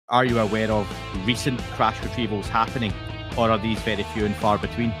are you aware of recent crash retrievals happening, or are these very few and far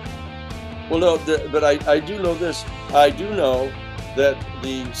between? Well, no, but I do know this. I do know that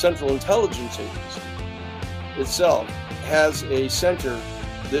the Central Intelligence Agency itself has a center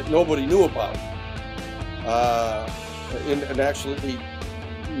that nobody knew about. And actually,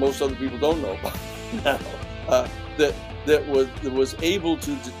 most other people don't know about now. That was able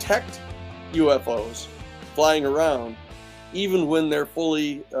to detect UFOs flying around, even when they're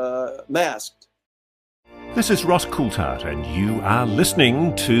fully masked. This is Ross Coulthard, and you are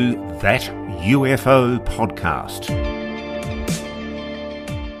listening to That UFO Podcast.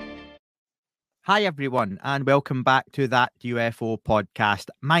 Hi everyone, and welcome back to That UFO Podcast.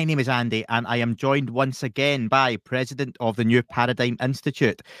 My name is Andy, and I am joined once again by President of the New Paradigm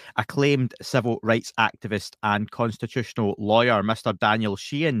Institute, acclaimed civil rights activist and constitutional lawyer, Mr. Daniel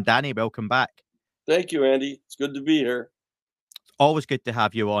Sheehan. Danny, welcome back. Thank you, Andy. It's good to be here. Always good to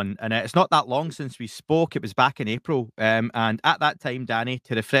have you on. And it's not that long since we spoke. It was back in April. And at that time, Danny,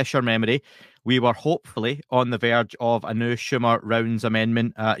 to refresh your memory, we were hopefully on the verge of a new Schumer-Rounds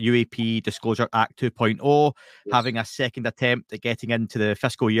amendment, UAP Disclosure Act 2.0, yes, having a second attempt at getting into the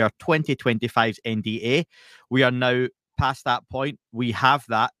fiscal year 2025's NDA. We are now past that point. We have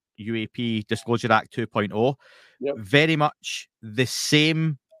that UAP Disclosure Act 2.0. Yep. Very much the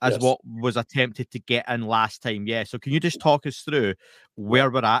same as yes, what was attempted to get in last time. Yeah. So can you just talk us through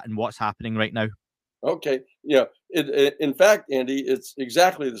where we're at and what's happening right now? Okay. Yeah. In fact, Andy, it's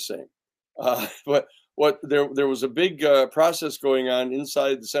exactly the same. But there was a big process going on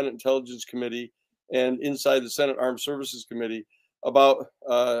inside the Senate Intelligence Committee and inside the Senate Armed Services Committee about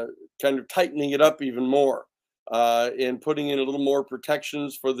kind of tightening it up even more and putting in a little more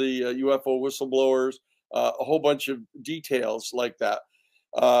protections for the UFO whistleblowers, a whole bunch of details like that.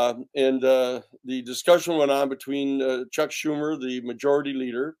 The discussion went on between Chuck Schumer, the majority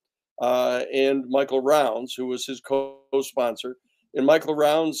leader, and Michael Rounds, who was his co-sponsor. And Michael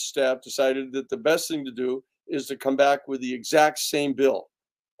Rounds' staff decided that the best thing to do is to come back with the exact same bill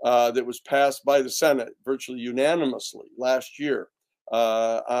that was passed by the Senate virtually unanimously last year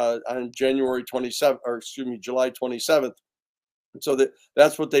on July 27th. And so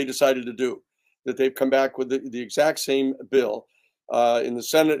that's what they decided to do, that they've come back with the exact same bill. And the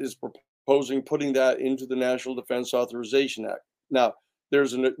Senate is proposing putting that into the National Defense Authorization Act. Now,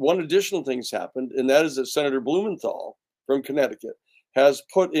 there's one additional thing that's happened, and that is that Senator Blumenthal from Connecticut has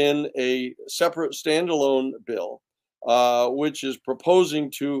put in a separate standalone bill, which is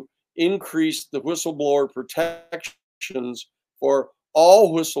proposing to increase the whistleblower protections for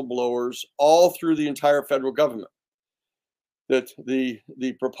all whistleblowers all through the entire federal government. That the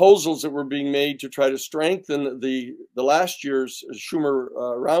proposals that were being made to try to strengthen the last year's Schumer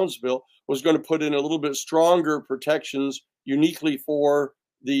Rounds bill was going to put in a little bit stronger protections uniquely for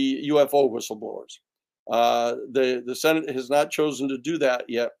the UFO whistleblowers. The Senate has not chosen to do that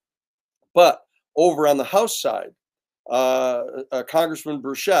yet, but over on the House side, Congressman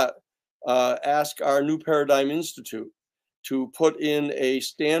Burchett asked our New Paradigm Institute to put in a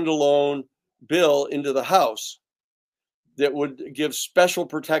standalone bill into the House that would give special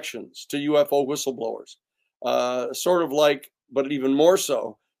protections to UFO whistleblowers, sort of like, but even more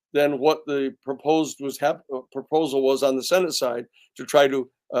so than what the proposal was on the Senate side to try to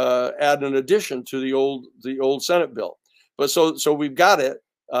add an addition to the old Senate bill. But so we've got it.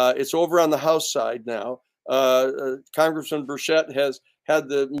 It's over on the House side now. Congressman Burchett has had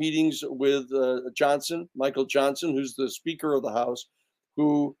the meetings with Michael Johnson, who's the Speaker of the House,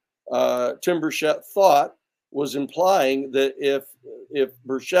 who Tim Burchett thought was implying that if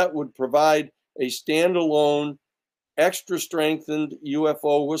Burchett would provide a standalone, extra strengthened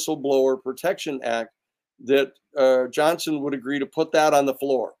UFO Whistleblower Protection Act, that Johnson would agree to put that on the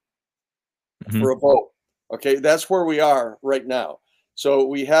floor for a vote. Okay, that's where we are right now. So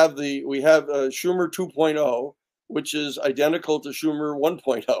we have Schumer 2.0, which is identical to Schumer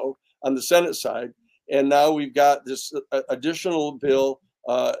 1.0 on the Senate side, and now we've got this additional bill,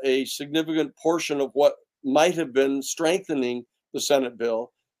 a significant portion of what might have been strengthening the Senate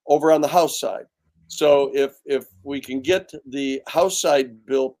bill over on the House side. So if we can get the House side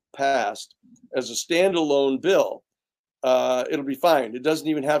bill passed as a standalone bill, it'll be fine. It doesn't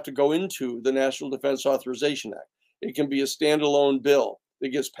even have to go into the National Defense Authorization Act. It can be a standalone bill that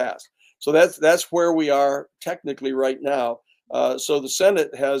gets passed. So that's where we are technically right now. So the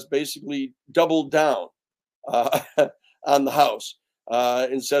Senate has basically doubled down on the House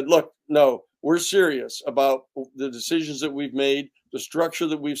and said, look, no, we're serious about the decisions that we've made, the structure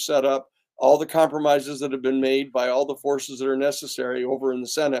that we've set up, all the compromises that have been made by all the forces that are necessary over in the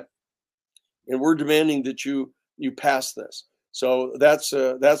Senate. And we're demanding that you pass this. So that's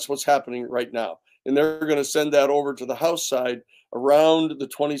what's happening right now. And they're going to send that over to the House side around the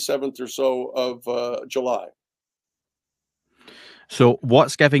 27th or so of July. So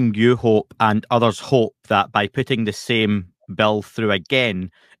what's giving you hope and others hope that by putting the same bill through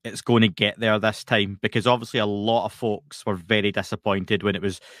again, it's going to get there this time? Because obviously a lot of folks were very disappointed when it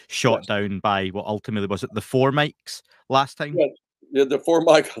was shot down by what ultimately was it the four Mikes last time? Yeah, the four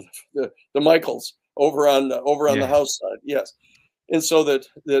Michael, the Michaels over on the House side. Yes. And so that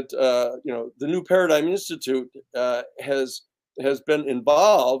you know, the New Paradigm Institute has been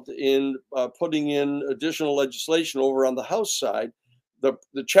involved in putting in additional legislation over on the House side.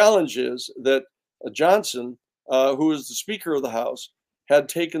 The challenge is that Johnson, who is the Speaker of the House, had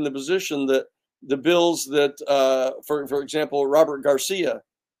taken the position that the bills that, for example, Robert Garcia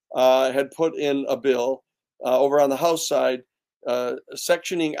had put in a bill over on the House side,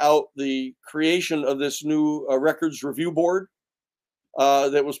 sectioning out the creation of this new Records Review Board.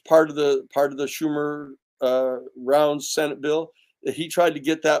 That was part of the Schumer Rounds Senate bill. He tried to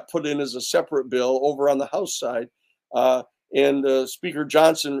get that put in as a separate bill over on the House side, and Speaker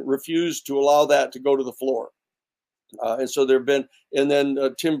Johnson refused to allow that to go to the floor. And so there have been, and then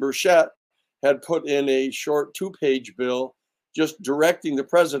Tim Burchett had put in a short 2-page bill just directing the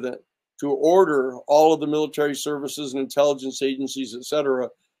president to order all of the military services and intelligence agencies, et cetera,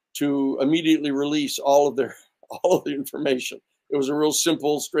 to immediately release all of the information. It was a real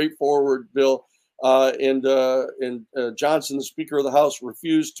simple, straightforward bill, and Johnson, the Speaker of the House,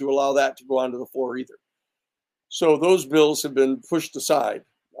 refused to allow that to go onto the floor either. So those bills have been pushed aside,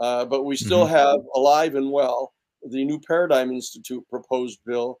 but we still have alive and well the New Paradigm Institute proposed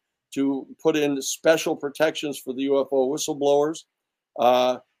bill to put in special protections for the UFO whistleblowers.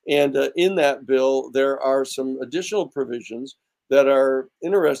 And in that bill, there are some additional provisions that are,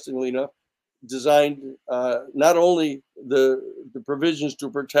 interestingly enough, designed not only the provisions to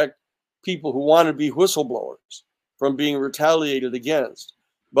protect people who want to be whistleblowers from being retaliated against,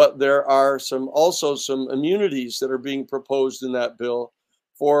 but there are also some immunities that are being proposed in that bill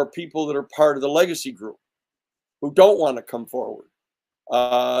for people that are part of the legacy group who don't want to come forward,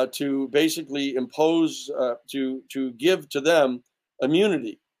 to basically impose, to give to them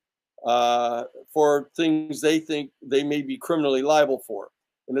immunity for things they think they may be criminally liable for.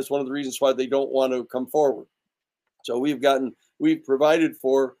 And that's one of the reasons why they don't want to come forward. So we've provided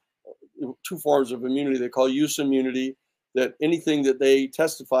for 2 forms of immunity. They call use immunity, that anything that they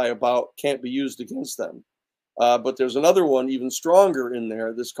testify about can't be used against them. But there's another one even stronger in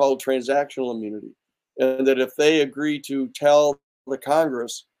there that's called transactional immunity. And that if they agree to tell the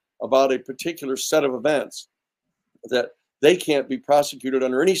Congress about a particular set of events, that they can't be prosecuted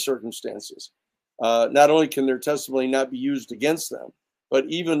under any circumstances. Not only can their testimony not be used against them, but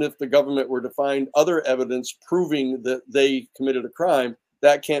even if the government were to find other evidence proving that they committed a crime,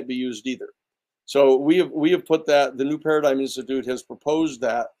 that can't be used either. So we have put that, the New Paradigm Institute has proposed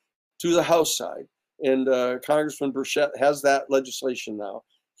that to the House side, and Congressman Burchett has that legislation now.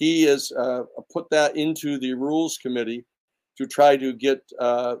 He has put that into the Rules Committee to try to get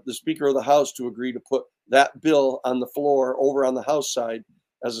the Speaker of the House to agree to put that bill on the floor over on the House side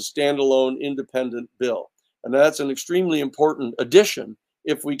as a standalone independent bill. And that's an extremely important addition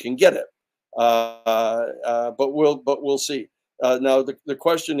if we can get it. But we'll see. Now the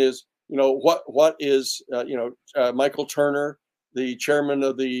question is, you know, what is Michael Turner, the chairman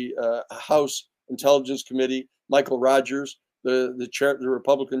of the House Intelligence Committee, Michael Rogers, the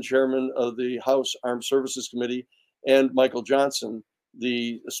Republican chairman of the House Armed Services Committee, and Michael Johnson,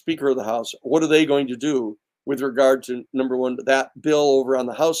 the Speaker of the House, what are they going to do with regard to, number one, that bill over on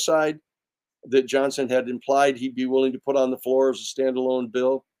the House side that Johnson had implied he'd be willing to put on the floor as a standalone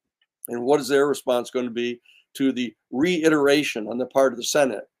bill? And what is their response going to be to the reiteration on the part of the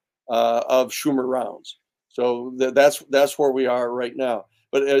Senate of Schumer Rounds? So that's where we are right now.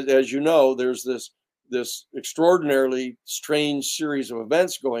 But as you know, there's this extraordinarily strange series of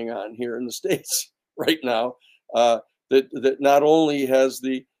events going on here in the States right now, that not only has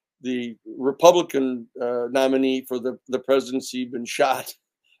the Republican nominee for the presidency been shot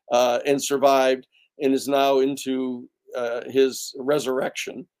and survived and is now into his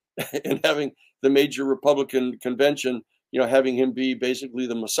resurrection and having the major Republican convention, having him be basically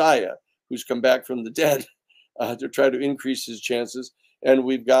the Messiah who's come back from the dead to try to increase his chances. And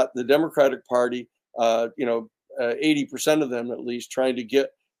we've got the Democratic Party, 80% of them at least, trying to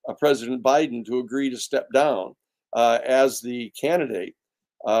get President Biden to agree to step down as the candidate.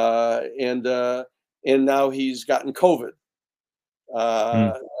 And now he's gotten COVID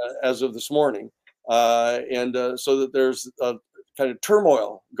as of this morning. So that there's a kind of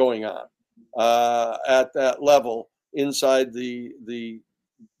turmoil going on at that level inside the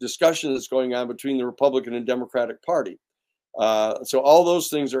discussion that's going on between the Republican and Democratic Party. So all those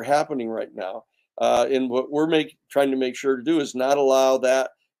things are happening right now. And what we're trying to make sure to do is not allow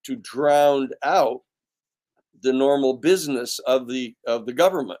that to drown out the normal business of the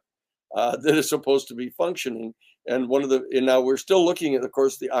government that is supposed to be functioning. And now we're still looking at, of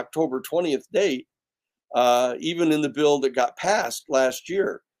course, the October 20th date, even in the bill that got passed last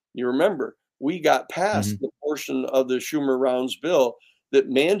year. You remember, we got past the portion of the Schumer-Rounds bill that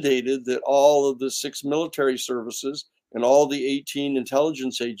mandated that all of the 6 military services and all the 18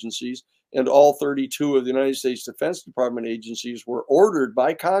 intelligence agencies and all 32 of the United States Defense Department agencies were ordered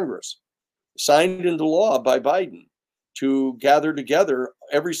by Congress, signed into law by Biden, to gather together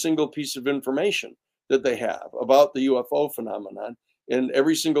every single piece of information that they have about the UFO phenomenon, and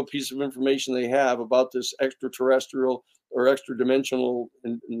every single piece of information they have about this extraterrestrial or extra-dimensional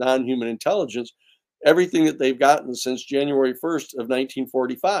and non-human intelligence, everything that they've gotten since January 1st of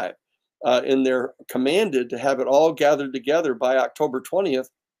 1945. And they're commanded to have it all gathered together by October 20th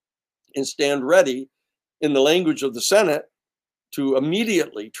and stand ready, in the language of the Senate, to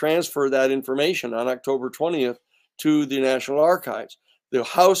immediately transfer that information on October 20th to the National Archives. The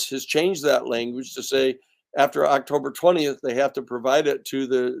House has changed that language to say after October 20th, they have to provide it to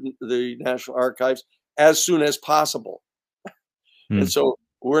the National Archives as soon as possible. And so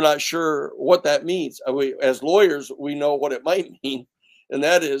we're not sure what that means. As lawyers, we know what it might mean, and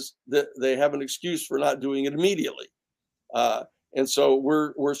that is that they have an excuse for not doing it immediately. And so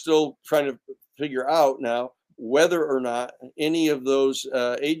we're still trying to figure out now whether or not any of those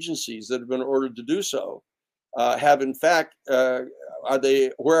agencies that have been ordered to do so have, in fact, where are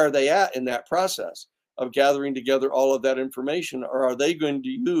they at in that process of gathering together all of that information, or are they going to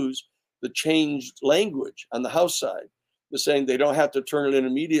use the changed language on the House side, the saying they don't have to turn it in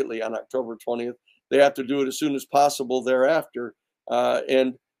immediately on October 20th, they have to do it as soon as possible thereafter,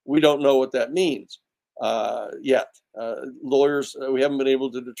 and we don't know what that means yet. Lawyers, we haven't been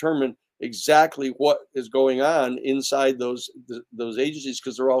able to determine exactly what is going on inside those agencies,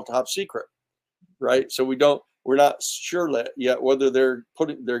 because they're all top secret, right? So we're not sure yet whether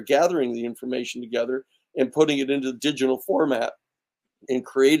they're gathering the information together and putting it into digital format and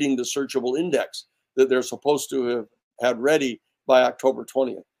creating the searchable index that they're supposed to have had ready by October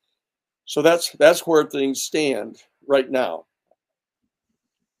 20th. So that's where things stand right now.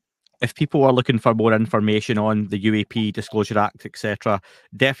 If people are looking for more information on the UAP, Disclosure Act, etc.,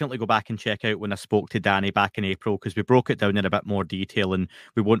 definitely go back and check out when I spoke to Danny back in April, because we broke it down in a bit more detail and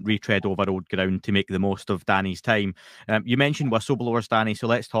we won't retread over old ground to make the most of Danny's time. You mentioned whistleblowers, Danny, so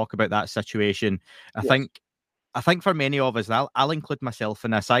let's talk about that situation. I think for many of us, and I'll include myself in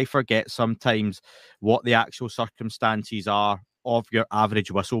this, I forget sometimes what the actual circumstances are of your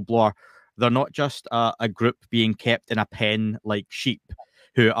average whistleblower. They're not just a group being kept in a pen like sheep,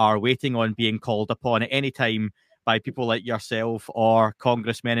 who are waiting on being called upon at any time by people like yourself or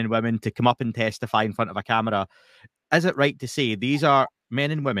congressmen and women to come up and testify in front of a camera. Is it right to say these are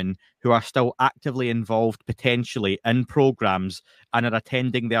men and women who are still actively involved potentially in programs and are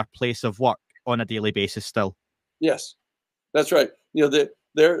attending their place of work on a daily basis still? Yes, that's right. You know,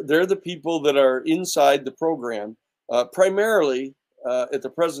 they're the people that are inside the program, primarily at the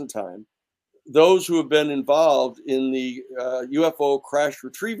present time. Those who have been involved in the UFO crash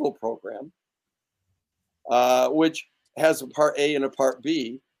retrieval program, which has a Part A and a Part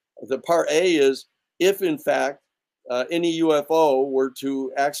B. The Part A is if, in fact, any UFO were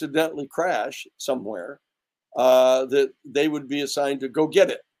to accidentally crash somewhere, that they would be assigned to go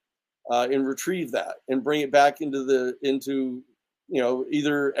get it and retrieve that and bring it back into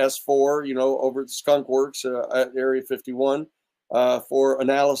either S4, over at the Skunk Works at Area 51. For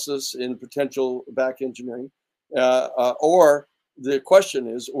analysis and potential back engineering, or the question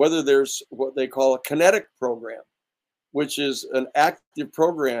is whether there's what they call a kinetic program, which is an active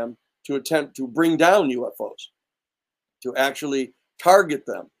program to attempt to bring down UFOs, to actually target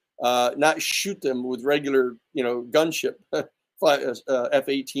them, not shoot them with regular, gunship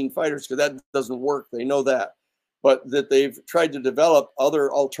F-18 fighters, because that doesn't work. They know that, but that they've tried to develop other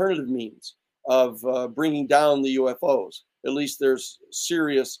alternative means of bringing down the UFOs. At least there's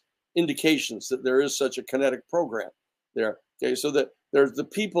serious indications that there is such a kinetic program there. Okay, so that there's the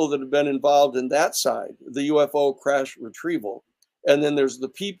people that have been involved in that side, the UFO crash retrieval, and then there's the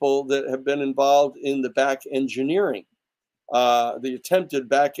people that have been involved in the back engineering, the attempted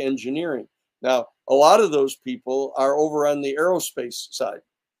back engineering. Now, a lot of those people are over on the aerospace side.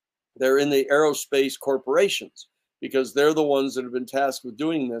 They're in the aerospace corporations because they're the ones that have been tasked with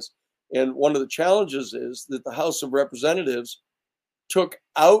doing this. And one of the challenges is that the House of Representatives took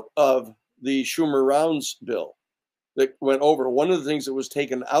out of the Schumer-Rounds bill that went over. One of the things that was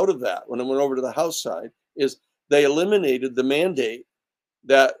taken out of that when it went over to the House side is they eliminated the mandate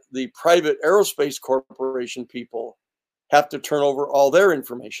that the private aerospace corporation people have to turn over all their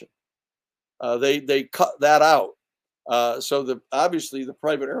information. They cut that out. So obviously the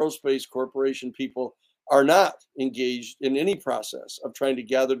private aerospace corporation people are not engaged in any process of trying to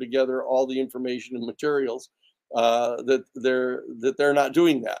gather together all the information and materials. That they're not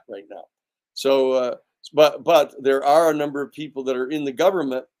doing that right now. So, but there are a number of people that are in the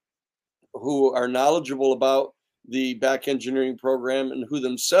government who are knowledgeable about the back engineering program and who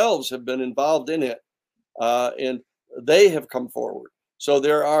themselves have been involved in it, and they have come forward. So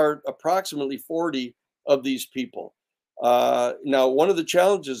there are approximately 40 of these people. Now, one of the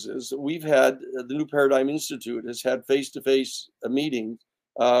challenges is that we've had the New Paradigm Institute has had face-to-face meetings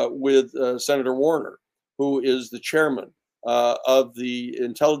with Senator Warner, who is the chairman of the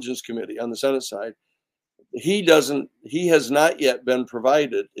Intelligence Committee on the Senate side. He has not yet been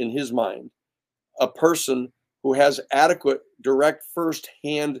provided, in his mind, a person who has adequate, direct,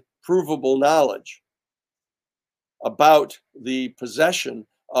 first-hand, provable knowledge about the possession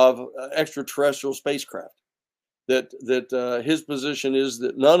of extraterrestrial spacecraft. That his position is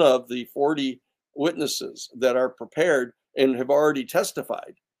that none of the 40 witnesses that are prepared and have already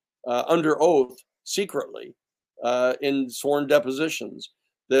testified under oath secretly in sworn depositions,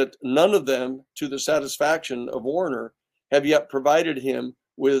 that none of them, to the satisfaction of Warner, have yet provided him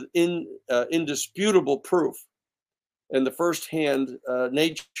with indisputable proof and the firsthand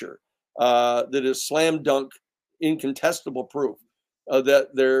nature that is slam dunk, incontestable proof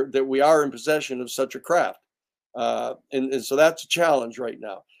that we are in possession of such a craft. And so that's a challenge right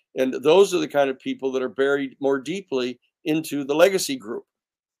now. And those are the kind of people that are buried more deeply into the legacy group.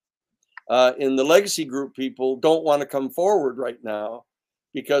 And the legacy group people don't want to come forward right now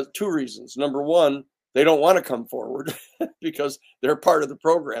because two reasons. Number one, they don't want to come forward because they're part of the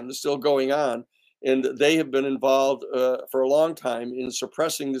program that's still going on. And they have been involved for a long time in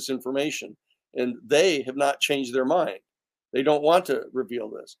suppressing this information. And they have not changed their mind. They don't want to reveal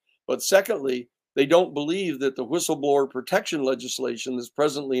this. But secondly, they don't believe that the whistleblower protection legislation that's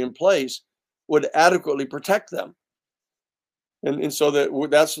presently in place would adequately protect them. And so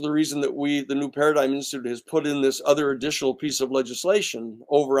that's the reason that the New Paradigm Institute has put in this other additional piece of legislation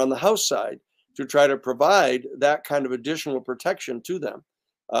over on the House side to try to provide that kind of additional protection to them.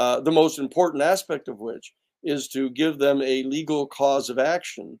 The most important aspect of which is to give them a legal cause of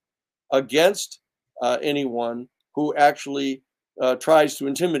action against anyone who actually tries to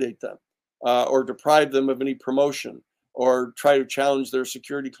intimidate them or deprive them of any promotion or try to challenge their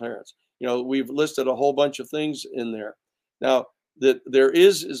security clearance. You know, we've listed a whole bunch of things in there. Now, that there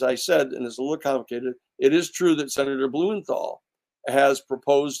is, as I said, and it's a little complicated, it is true that Senator Blumenthal has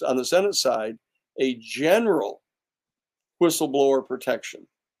proposed on the Senate side a general whistleblower protection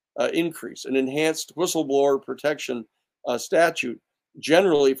increase, an enhanced whistleblower protection statute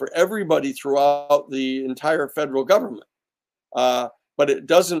generally for everybody throughout the entire federal government. But it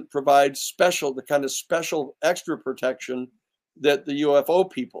doesn't provide the kind of special extra protection that the UFO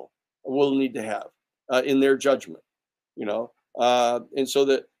people will need to have in their judgment, you know. And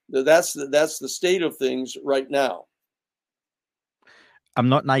so that's the state of things right now. I'm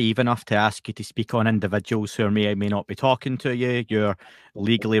not naive enough to ask you to speak on individuals who may or may not be talking to you. You're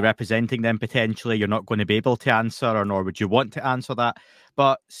legally representing them potentially. You're not going to be able to answer, or nor would you want to answer that.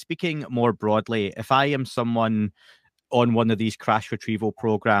 But speaking more broadly, if I am someone on one of these crash retrieval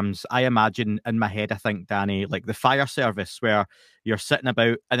programs, I imagine in my head, I think, Danny, like the fire service, where you're sitting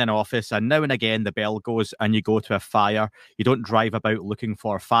about in an office and now and again the bell goes and you go to a fire. You don't drive about looking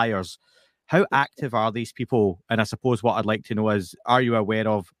for fires. How active are these people? And I suppose what I'd like to know is, are you aware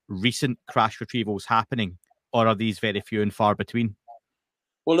of recent crash retrievals happening, or are these very few and far between?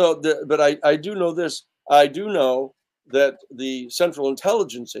 Well, no, but I do know this. I do know that the Central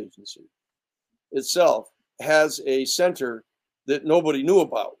Intelligence Agency itself has a center that nobody knew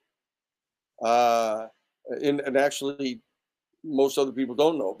about. And actually, most other people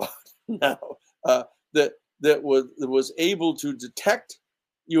don't know about now. That was able to detect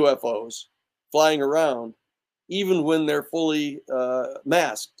UFOs flying around, even when they're fully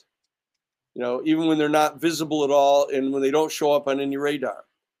masked. You know, even when they're not visible at all, and when they don't show up on any radar.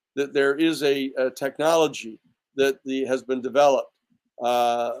 That there is a technology that has been developed.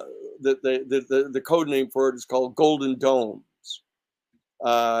 The code name for it is called Golden Domes,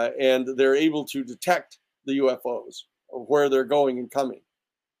 and they're able to detect the UFOs where they're going and coming.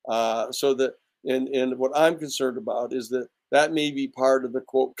 So that, and what I'm concerned about is that may be part of the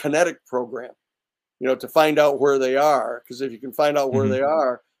quote kinetic program, you know, to find out where they are. Because if you can find out where they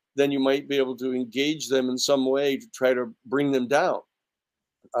are, then you might be able to engage them in some way to try to bring them down.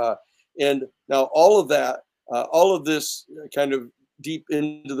 And now all of that, all of this kind of deep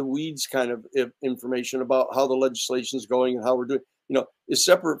into the weeds kind of information about how the legislation is going and how we're doing, is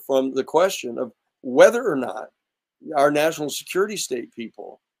separate from the question of whether or not our national security state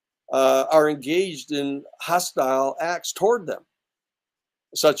people are engaged in hostile acts toward them,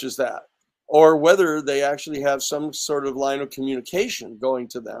 such as that, or whether they actually have some sort of line of communication going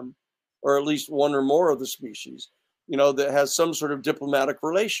to them, or at least one or more of the species, that has some sort of diplomatic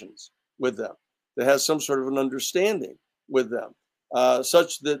relations with them, that has some sort of an understanding with them,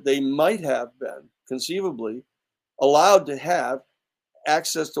 such that they might have been conceivably allowed to have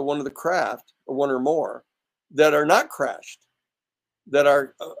access to one of the craft, or one or more, that are not crashed, that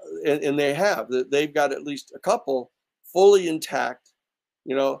are, and they've got at least a couple fully intact,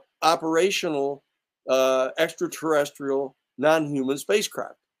 operational, extraterrestrial, non-human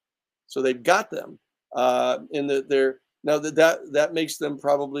spacecraft. So they've got them, and now that makes them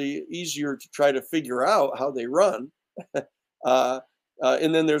probably easier to try to figure out how they run.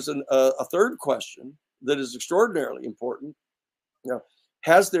 And then there's a third question that is extraordinarily important.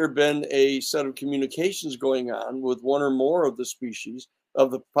 Has there been a set of communications going on with one or more of the species,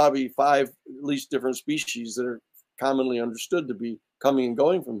 of the probably 5 at least different species that are commonly understood to be coming and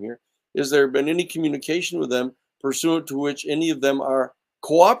going from here? Has there been any communication with them pursuant to which any of them are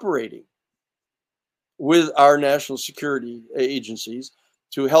cooperating with our national security agencies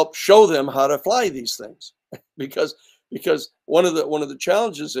to help show them how to fly these things? because one of the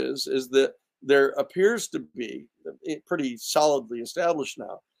challenges is that there appears to be, pretty solidly established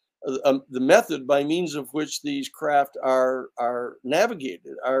now, the method by means of which these craft are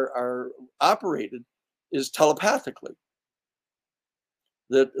navigated, are operated, is telepathically.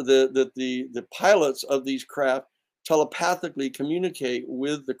 That the pilots of these craft telepathically communicate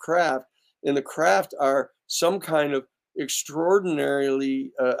with the craft, and the craft are some kind of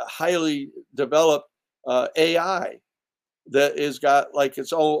extraordinarily highly developed AI that has got like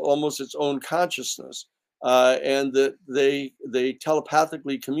almost its own consciousness, and that they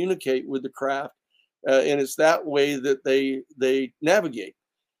telepathically communicate with the craft, and it's that way that they navigate.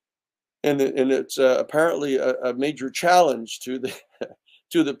 And it's apparently a major challenge to the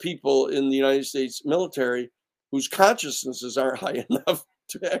to the people in the United States military whose consciousnesses aren't high enough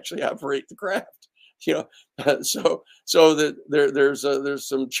to actually operate the craft. So that there's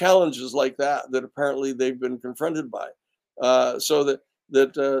some challenges like that apparently they've been confronted by. So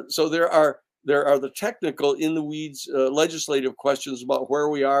there are the technical in the weeds legislative questions about where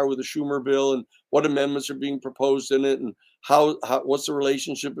we are with the Schumer bill and what amendments are being proposed in it, and how what's the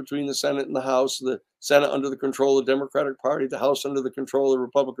relationship between the Senate and the House, the Senate under the control of the Democratic Party, the House under the control of the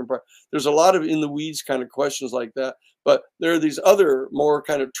Republican Party. There's a lot of in the weeds kind of questions like that, but there are these other more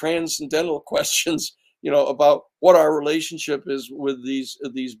kind of transcendental questions, about what our relationship is with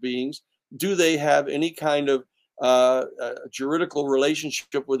these beings. Do they have any kind of juridical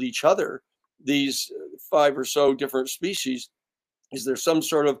relationship with each other, these 5 or so different species? Is there some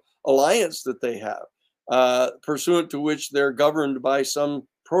sort of alliance that they have, pursuant to which they're governed by some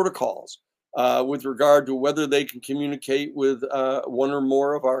protocols with regard to whether they can communicate with one or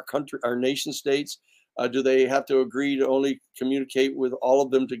more of our nation states? Do they have to agree to only communicate with all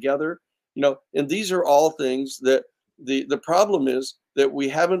of them together? And these are all things that the problem is that we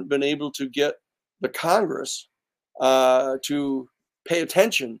haven't been able to get the Congress to pay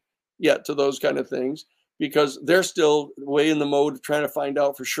attention yet to those kind of things, because they're still way in the mode of trying to find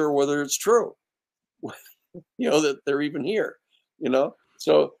out for sure whether it's true, that they're even here,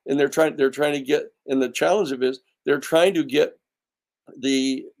 So, and they're trying to get, and the challenge of it is they're trying to get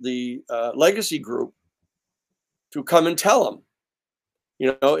the legacy group to come and tell them,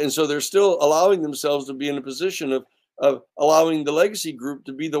 and so they're still allowing themselves to be in a position of allowing the legacy group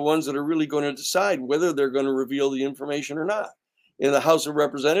to be the ones that are really going to decide whether they're going to reveal the information or not. And the House of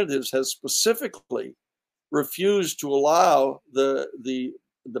Representatives has specifically refused to allow the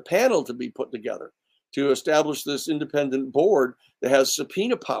panel to be put together to establish this independent board that has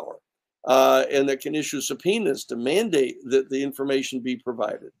subpoena power, and that can issue subpoenas to mandate that the information be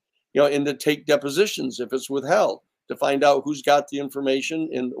provided, and to take depositions if it's withheld, to find out who's got the information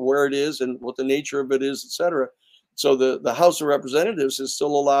and where it is and what the nature of it is, etc. So the House of Representatives has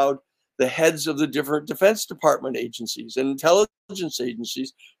still allowed the heads of the different Defense Department agencies and intelligence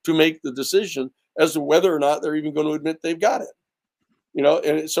agencies to make the decision as to whether or not they're even going to admit they've got it.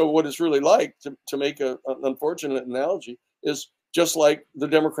 And so what it's really like, to make an unfortunate analogy, is just like the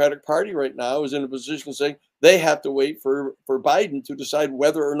Democratic Party right now is in a position saying they have to wait for Biden to decide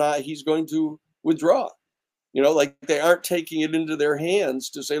whether or not he's going to withdraw. You know, like they aren't taking it into their hands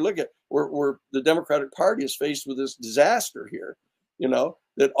to say, look, we're the Democratic Party is faced with this disaster here. You know,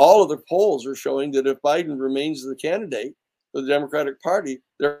 that all of the polls are showing that if Biden remains the candidate for the Democratic Party,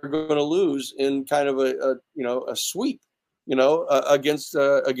 they're going to lose in kind of a sweep, against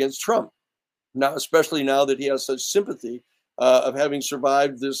Trump. Now, especially now that he has such sympathy of having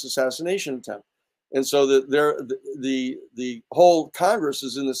survived this assassination attempt. And so that the whole Congress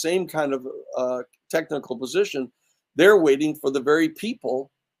is in the same kind of technical position. They're waiting for the very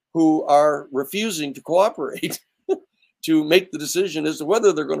people who are refusing to cooperate to make the decision as to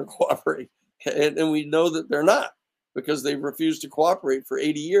whether they're going to cooperate. And we know that they're not, because they've refused to cooperate for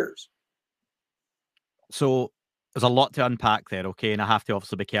 80 years. So there's a lot to unpack there, okay? And I have to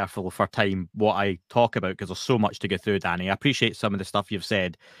obviously be careful for time what I talk about, because there's so much to go through, Danny. I appreciate some of the stuff you've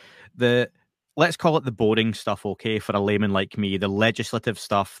said. Let's call it the boring stuff, okay, for a layman like me, the legislative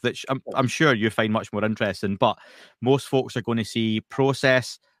stuff that I'm sure you find much more interesting, but most folks are going to see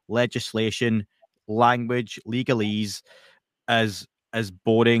process, legislation, language, legalese as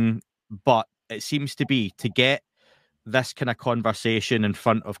boring. But it seems to be, to get this kind of conversation in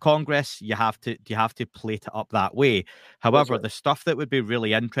front of Congress, you have to plate it up that way. However, the stuff that would be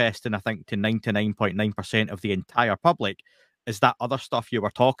really interesting, I think, to 99.9% of the entire public is that other stuff you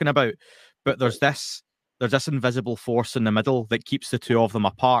were talking about. But there's this invisible force in the middle that keeps the two of them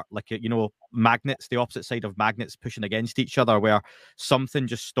apart, like, magnets, the opposite side of magnets pushing against each other, where something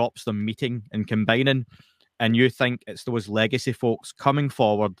just stops them meeting and combining. And you think it's those legacy folks coming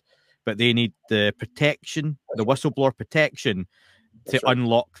forward, but they need the protection, the whistleblower protection, to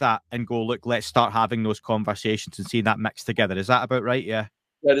unlock that and go, look, let's start having those conversations and seeing that mixed together. Is that about right? Yeah.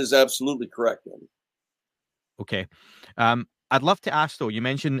 That is absolutely correct, Andy. Okay. I'd love to ask, though, you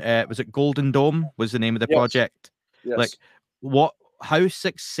mentioned, was it Golden Dome was the name of the project? Yes. Like, how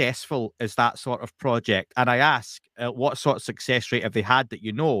successful is that sort of project? And I ask, what sort of success rate have they had that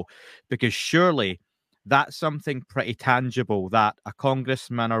you know? Because surely that's something pretty tangible that a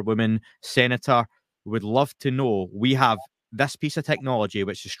congressman or woman, senator would love to know. We have this piece of technology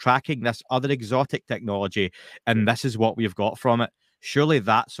which is tracking this other exotic technology, and this is what we've got from it. Surely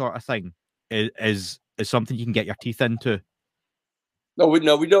that sort of thing is something you can get your teeth into. No, we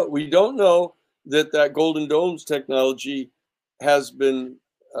don't know that Golden Dome's technology has been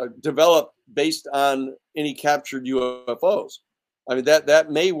developed based on any captured UFOs. I mean,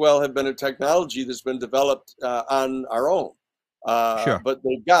 that may well have been a technology that's been developed on our own. Sure. But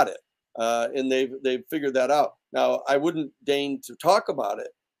they've got it, and they've figured that out. Now, I wouldn't deign to talk about it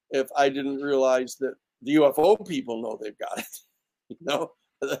if I didn't realize that the UFO people know they've got it.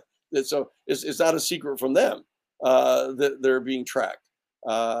 So it's not a secret from them that they're being tracked,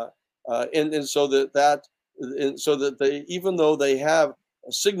 and so that they, even though they have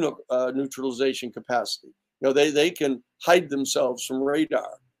a signal neutralization capacity, they can hide themselves from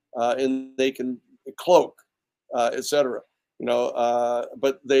radar, and they can cloak, etc.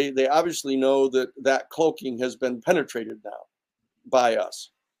 But they obviously know that cloaking has been penetrated now by us,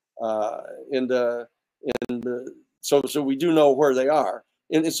 so we do know where they are,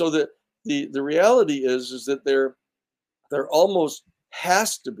 and so that the reality is that there almost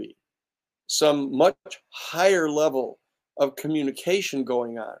has to be some much higher level of communication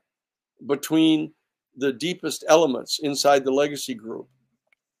going on between the deepest elements inside the legacy group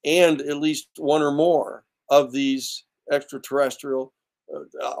and at least one or more of these extraterrestrial,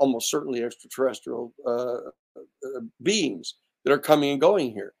 almost certainly extraterrestrial beings that are coming and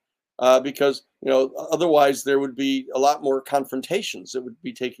going here. Because otherwise there would be a lot more confrontations that would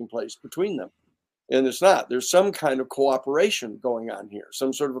be taking place between them. And it's not. There's some kind of cooperation going on here,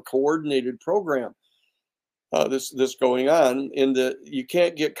 some sort of a coordinated program that's going on, in that you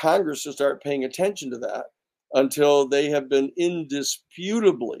can't get Congress to start paying attention to that until they have been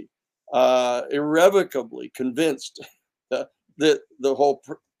indisputably, irrevocably convinced that the whole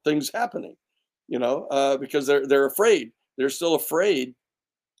thing's happening, because they're afraid. They're still afraid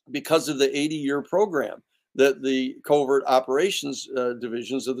because of the 80-year program that the covert operations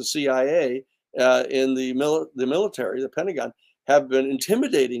divisions of the CIA in the military, the Pentagon, have been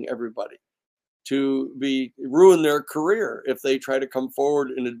intimidating everybody to ruin their career if they try to come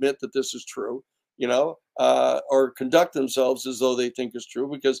forward and admit that this is true, or conduct themselves as though they think it's true,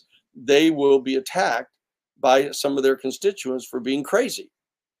 because they will be attacked by some of their constituents for being crazy,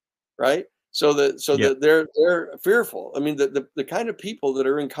 right? So that they're fearful. I mean, the kind of people that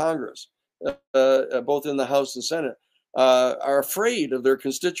are in Congress, both in the House and Senate, are afraid of their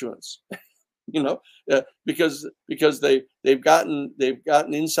constituents. Because they've gotten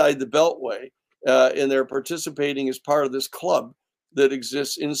inside the Beltway, and they're participating as part of this club that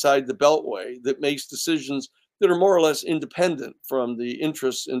exists inside the Beltway that makes decisions that are more or less independent from the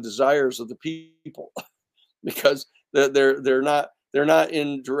interests and desires of the people, because they're not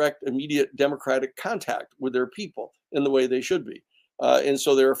in direct, immediate democratic contact with their people in the way they should be, and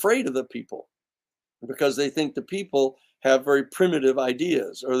so they're afraid of the people because they think the people have very primitive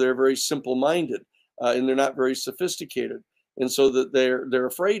ideas, or they're very simple-minded, and they're not very sophisticated, and so that they're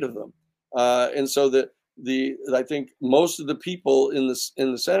afraid of them, and so that I think most of the people in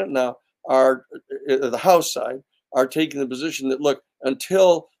the Senate now are, the House side, are taking the position that, look,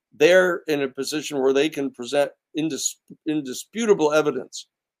 until they're in a position where they can present indisputable evidence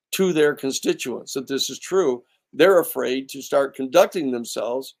to their constituents that this is true, they're afraid to start conducting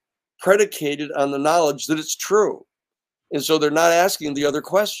themselves predicated on the knowledge that it's true. And so they're not asking the other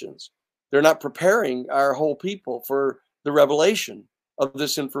questions. They're not preparing our whole people for the revelation of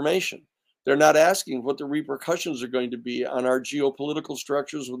this information. They're not asking what the repercussions are going to be on our geopolitical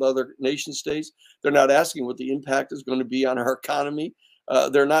structures with other nation states. They're not asking what the impact is going to be on our economy.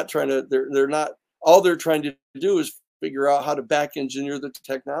 They're not trying to, they're not, all they're trying to do is figure out how to back engineer the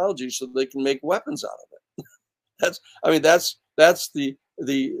technology so they can make weapons out of it. That's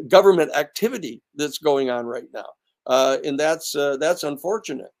the government activity that's going on right now. And that's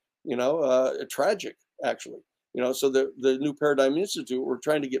unfortunate, tragic, actually. So the New Paradigm Institute, we're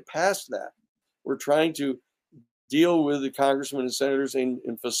trying to get past that. We're trying to deal with the congressmen and senators and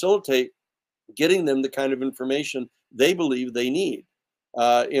facilitate getting them the kind of information they believe they need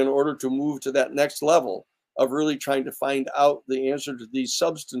in order to move to that next level of really trying to find out the answer to these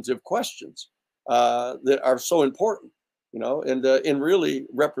substantive questions that are so important, and really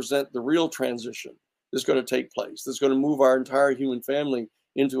represent the real transition that's going to take place, that's going to move our entire human family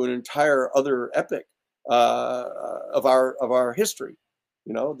into an entire other epic of our history,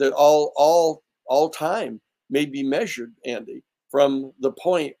 that all time may be measured, Andy, from the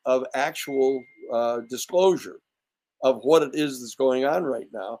point of actual disclosure of what it is that's going on right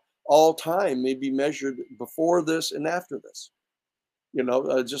now. All time may be measured before this and after this,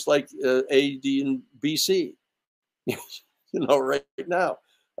 just like AD and BC, right now.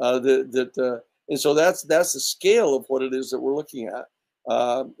 And so that's the scale of what it is that we're looking at,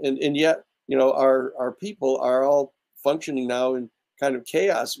 and yet, our people are all functioning now in kind of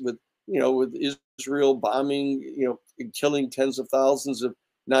chaos with Israel bombing, killing tens of thousands of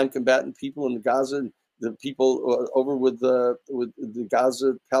non-combatant people in Gaza, and the people over with the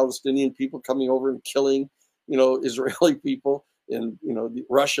Gaza Palestinian people coming over and killing, Israeli people, and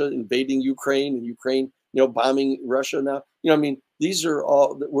Russia invading Ukraine, and Ukraine, bombing Russia now. These are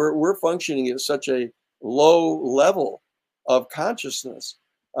all, we're functioning at such a low level of consciousness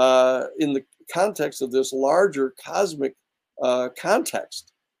in the context of this larger cosmic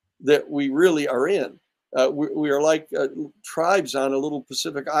context that we really are in. We are like tribes on a little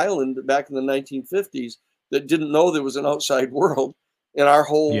Pacific island back in the 1950s that didn't know there was an outside world, and our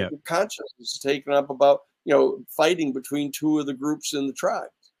whole consciousness is taken up about fighting between two of the groups in the tribes.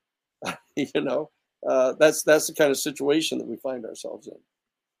 That's the kind of situation that we find ourselves in.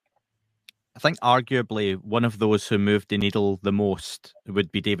 I think arguably one of those who moved the needle the most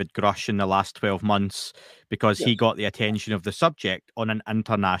would be David Grusch in the last 12 months, because he got the attention of the subject on an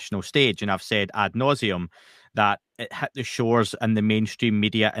international stage. And I've said ad nauseum that it hit the shores and the mainstream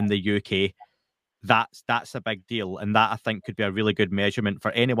media in the UK. That's a big deal. And that, I think, could be a really good measurement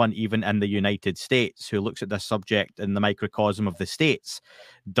for anyone, even in the United States, who looks at this subject in the microcosm of the States.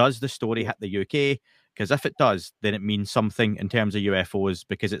 Does the story hit the UK? Because if it does, then it means something in terms of UFOs,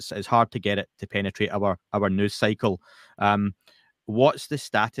 because it's hard to get it to penetrate our news cycle. What's the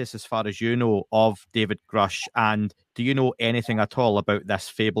status, as far as you know, of David Grusch? And do you know anything at all about this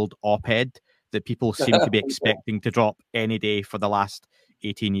fabled op-ed that people seem to be expecting to drop any day for the last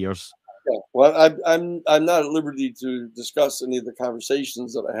 18 years? Yeah. Well, I'm not at liberty to discuss any of the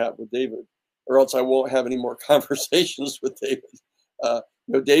conversations that I have with David, or else I won't have any more conversations with David.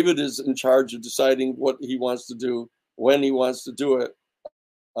 David is in charge of deciding what he wants to do, when he wants to do it,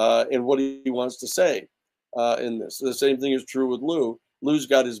 and what he wants to say in this. The same thing is true with Lou. Lou's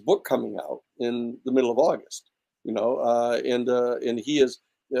got his book coming out in the middle of August, and he is,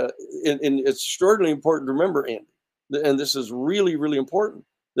 and it's extraordinarily important to remember, Andy, and this is really, really important,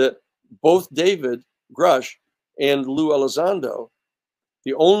 that both David Grusch and Lou Elizondo,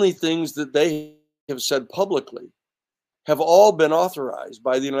 the only things that they have said publicly have all been authorized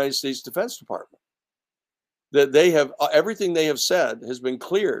by the United States Defense Department. That they have, everything they have said has been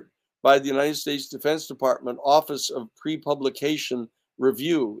cleared by the United States Defense Department Office of Pre-Publication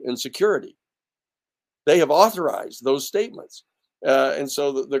Review and Security. They have authorized those statements. And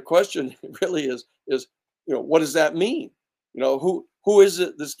so the question really is, what does that mean? Who is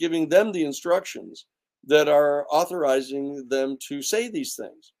it that's giving them the instructions that are authorizing them to say these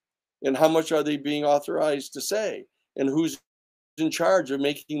things, and how much are they being authorized to say, and who's in charge of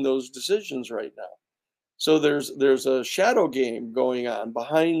making those decisions right now. So there's a shadow game going on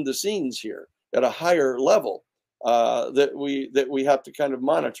behind the scenes here at a higher level that we have to kind of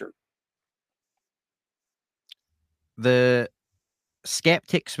monitor. The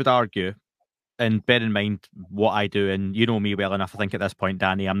skeptics would argue, and bear in mind what I do, and you know me well enough, I think, at this point,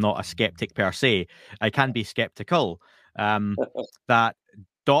 Danny, I'm not a skeptic per se. I can be skeptical that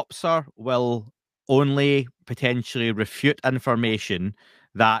DOPSR will only potentially refute information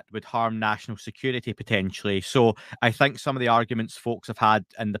that would harm national security potentially. So I think some of the arguments folks have had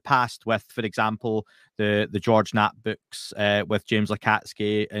in the past with, for example, the George Knapp books with James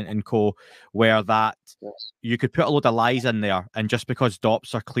Lukatsky and co, where that Yes. you could put a load of lies in there, and just because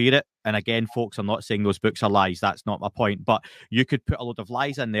DOPSR clear it, and again, folks, I'm not saying those books are lies, that's not my point, but you could put a load of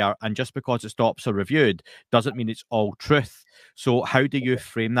lies in there, and just because it's DOPSR reviewed doesn't mean it's all truth. So how do you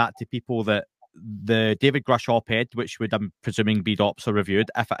frame that to people that the David Grusch op-ed, which would, I'm presuming, be DOPSR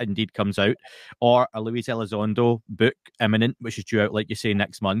reviewed if it indeed comes out, or a Luis Elizondo book imminent, which is due out, like you say,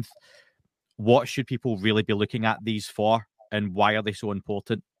 next month, what should people really be looking at these for, and why are they so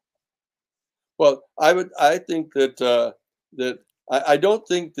important? Well, I think that I don't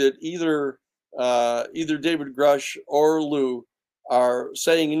think that either David Grusch or Lou are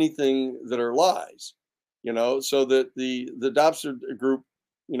saying anything that are lies, so that the DOPSR group,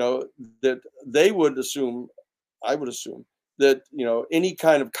 that they would assume, I would assume that, any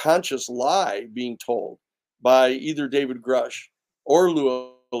kind of conscious lie being told by either David Grusch or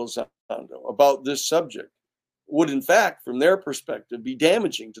Lou Elizondo about this subject would, in fact, from their perspective, be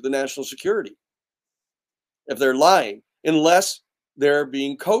damaging to the national security if they're lying, unless they're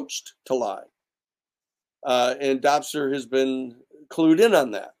being coached to lie. And DOPSR has been clued in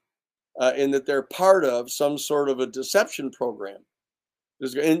on that, in that they're part of some sort of a deception program.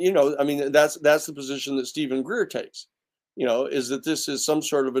 And, I mean, that's the position that Stephen Greer takes, is that this is some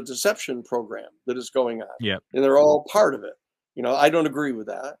sort of a deception program that is going on. Yeah. And they're all part of it. I don't agree with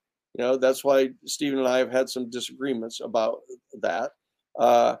that. That's why Stephen and I have had some disagreements about that.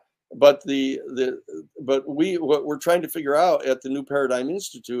 But what we're trying to figure out at the New Paradigm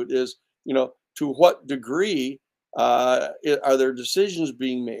Institute is, to what degree are there decisions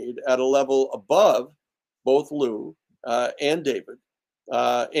being made at a level above both Lou and David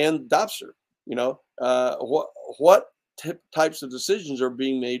and DOPSR? What types of decisions are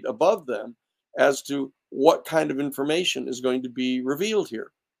being made above them as to what kind of information is going to be revealed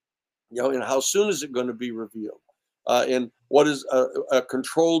here, and how soon is it going to be revealed? And what is a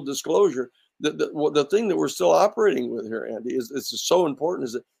controlled disclosure? The thing that we're still operating with here, Andy, is so important,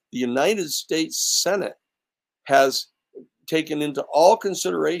 is that the United States Senate has taken into all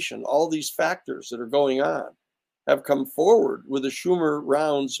consideration all these factors that are going on, have come forward with the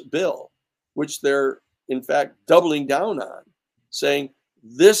Schumer-Rounds bill, which they're in fact doubling down on, saying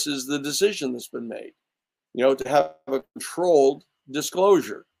this is the decision that's been made, to have a controlled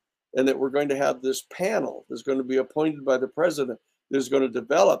disclosure. And that we're going to have this panel that's going to be appointed by the president that is going to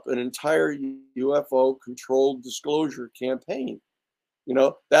develop an entire UFO controlled disclosure campaign.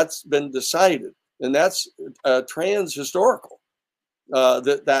 That's been decided, and that's trans-historical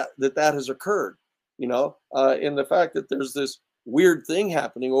that has occurred. In the fact that there's this weird thing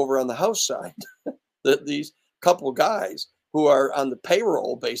happening over on the House side, that these couple guys who are on the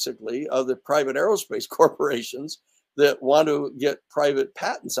payroll, basically, of the private aerospace corporations that want to get private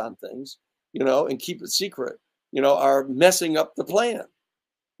patents on things, and keep it secret, are messing up the plan.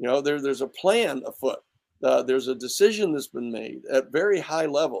 There's a plan afoot. There's a decision that's been made at very high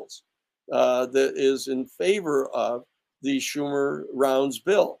levels that is in favor of the Schumer-Rounds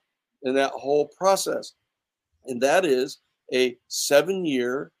bill and that whole process. And that is a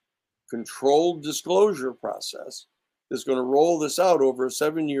 7-year controlled disclosure process that's going to roll this out over a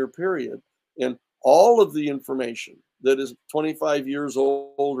 7-year period. And all of the information that is 25 years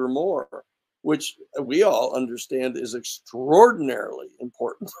old or more, which we all understand is extraordinarily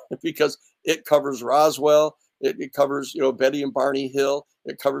important because it covers Roswell, it covers, Betty and Barney Hill,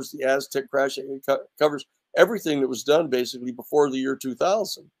 it covers the Aztec crash, it covers everything that was done basically before the year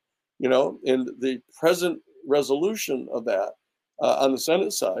 2000, and the present resolution of that on the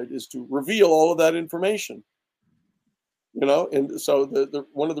Senate side is to reveal all of that information. And so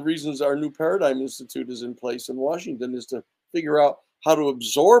one of the reasons our New Paradigm Institute is in place in Washington is to figure out how to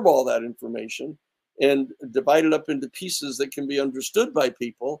absorb all that information and divide it up into pieces that can be understood by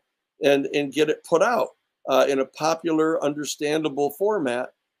people and get it put out in a popular, understandable format,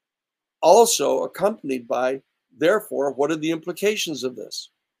 also accompanied by, therefore, what are the implications of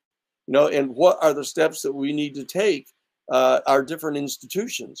this? and what are the steps that we need to take, our different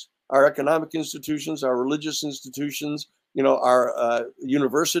institutions, our economic institutions, our religious institutions, our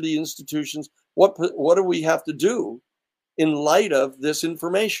university institutions. What do we have to do in light of this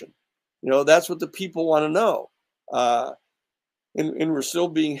information? That's what the people want to know. And we're still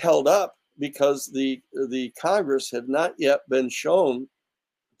being held up because the Congress have not yet been shown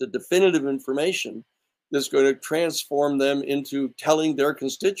the definitive information that's going to transform them into telling their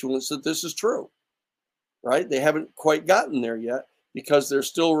constituents that this is true, right? They haven't quite gotten there yet because they're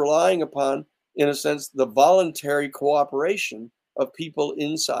still relying upon, in a sense, the voluntary cooperation of people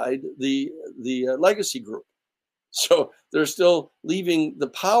inside the legacy group. So they're still leaving the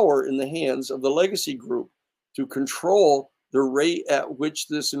power in the hands of the legacy group to control the rate at which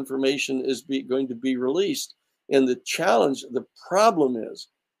this information is going to be released. And the challenge, the problem is,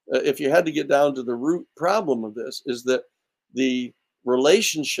 if you had to get down to the root problem of this, is that the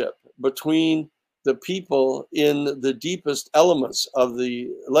relationship between the people in the deepest elements of the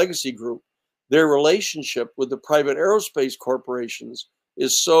legacy group, their relationship with the private aerospace corporations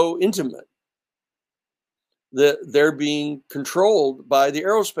is so intimate that they're being controlled by the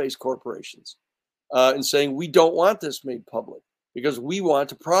aerospace corporations and saying, we don't want this made public because we want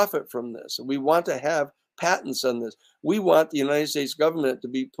to profit from this. And we want to have patents on this. We want the United States government to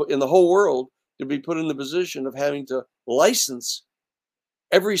be put in the whole world to be put in the position of having to license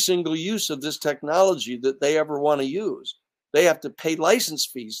every single use of this technology that they ever want to use. They have to pay license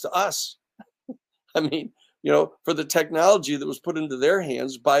fees to us. I mean, for the technology that was put into their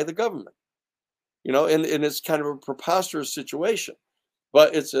hands by the government. And it's kind of a preposterous situation,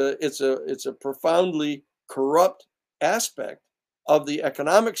 but it's a profoundly corrupt aspect of the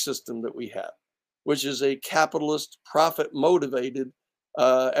economic system that we have, which is a capitalist, profit motivated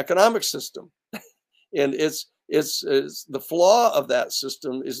economic system. And it's the flaw of that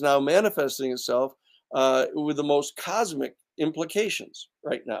system is now manifesting itself with the most cosmic implications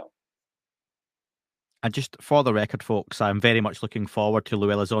right now. And just for the record, folks, I'm very much looking forward to Lou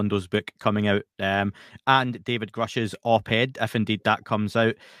Elizondo's book coming out and David Grusch's op-ed, if indeed that comes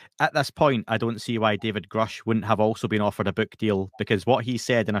out. At this point, I don't see why David Grusch wouldn't have also been offered a book deal, because what he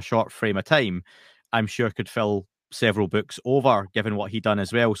said in a short frame of time, I'm sure could fill several books over, given what he'd done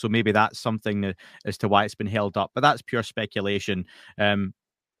as well. So maybe that's something as to why it's been held up. But that's pure speculation. On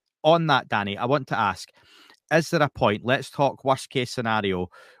that, Danny, I want to ask, is there a point, let's talk worst case scenario,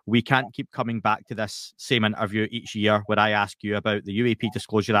 we can't keep coming back to this same interview each year where I ask you about the UAP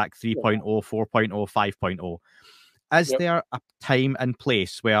Disclosure Act 3.0, 4.0, 5.0. Is there a time and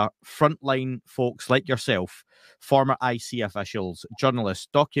place where frontline folks like yourself, former IC officials, journalists,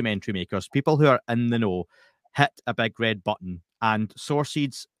 documentary makers, people who are in the know, hit a big red button and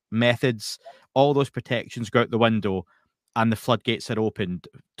sources, methods, all those protections go out the window and the floodgates are opened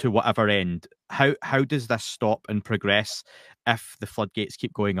to whatever end? How does this stop and progress if the floodgates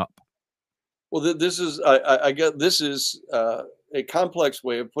keep going up? Well, this is, I get, this is a complex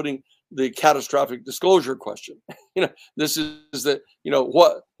way of putting the catastrophic disclosure question. This is that,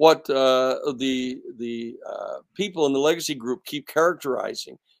 what the people in the legacy group keep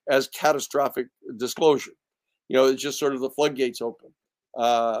characterizing as catastrophic disclosure. It's just sort of the floodgates open.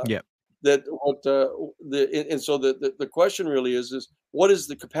 That what and so the question really is what is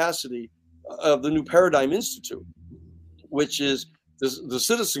the capacity of the New Paradigm Institute, which is the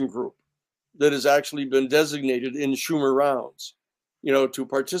citizen group that has actually been designated in Schumer rounds, to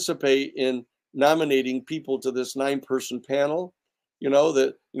participate in nominating people to this 9-person panel.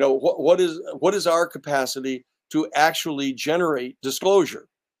 What is our capacity to actually generate disclosure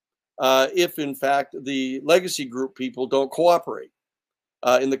if in fact the legacy group people don't cooperate?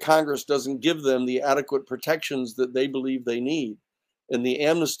 And the Congress doesn't give them the adequate protections that they believe they need and the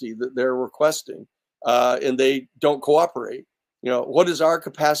amnesty that they're requesting, and they don't cooperate. What is our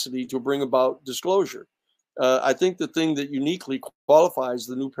capacity to bring about disclosure? I think the thing that uniquely qualifies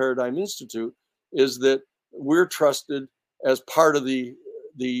the New Paradigm Institute is that we're trusted as part of the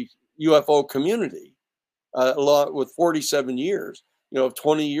UFO community, along with 47 years,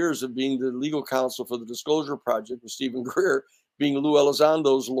 20 years of being the legal counsel for the Disclosure Project with Stephen Greer, being Lou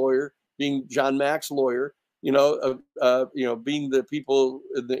Elizondo's lawyer, being John Mack's lawyer, being the people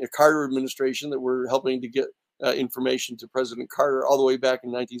in the Carter administration that were helping to get information to President Carter all the way back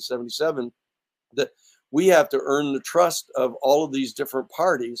in 1977, that we have to earn the trust of all of these different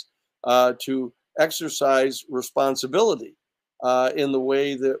parties to exercise responsibility in the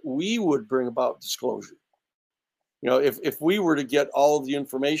way that we would bring about disclosure. If we were to get all of the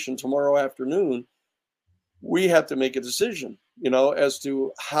information tomorrow afternoon, we have to make a decision, as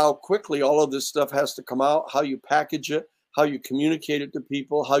to how quickly all of this stuff has to come out, how you package it, how you communicate it to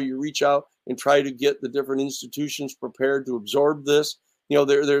people, how you reach out and try to get the different institutions prepared to absorb this.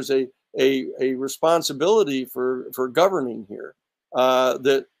 There's a responsibility for governing here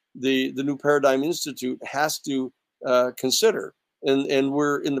that the New Paradigm Institute has to consider, and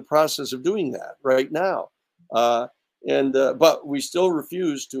we're in the process of doing that right now. But we still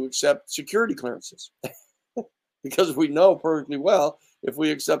refuse to accept security clearances because we know perfectly well if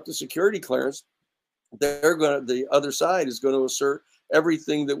we accept the security clearance, the other side is going to assert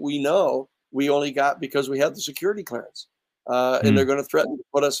everything that we know we only got because we had the security clearance. And they're going to threaten to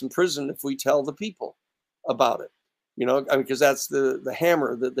put us in prison if we tell the people about it, because that's the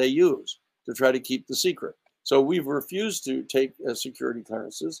hammer that they use to try to keep the secret. So we've refused to take security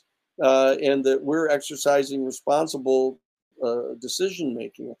clearances, and that we're exercising responsible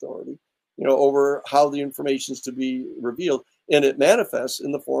decision-making authority, over how the information is to be revealed. And it manifests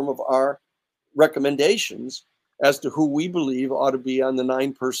in the form of our recommendations as to who we believe ought to be on the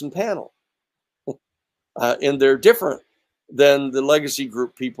 9-person panel. And they're different than the legacy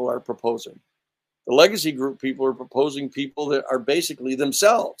group people are proposing. The legacy group people are proposing people that are basically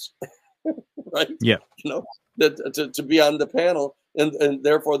themselves, right? Yeah. That to be on the panel, and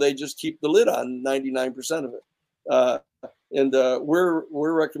therefore they just keep the lid on 99% of it. And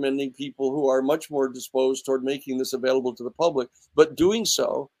we're recommending people who are much more disposed toward making this available to the public, but doing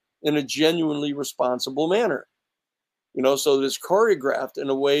so in a genuinely responsible manner. So that it's choreographed in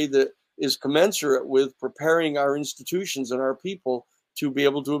a way that is commensurate with preparing our institutions and our people to be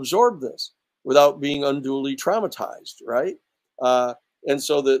able to absorb this without being unduly traumatized, right? And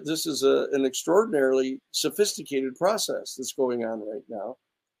so that this is an extraordinarily sophisticated process that's going on right now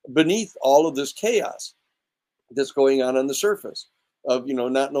beneath all of this chaos that's going on the surface of,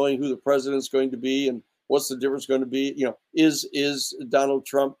 not knowing who the president's going to be and what's the difference going to be. Is Donald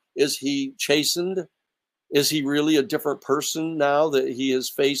Trump, is he chastened? Is he really a different person now that he has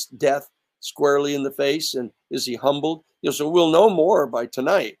faced death squarely in the face? And is he humbled? So we'll know more by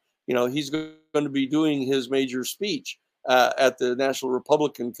tonight. He's going to be doing his major speech at the National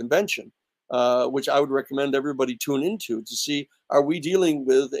Republican Convention, which I would recommend everybody tune into to see, are we dealing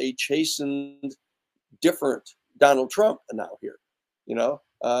with a chastened, different Donald Trump now here?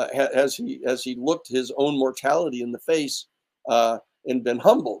 Has he looked his own mortality in the face and been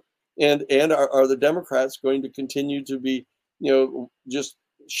humbled? And are the Democrats going to continue to be, just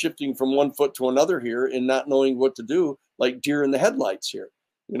shifting from one foot to another here and not knowing what to do, like deer in the headlights here?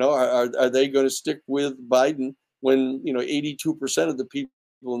 Are they going to stick with Biden when 82% of the people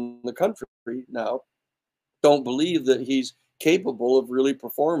in the country now don't believe that he's capable of really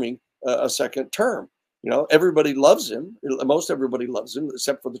performing a second term? Everybody loves him. Most everybody loves him,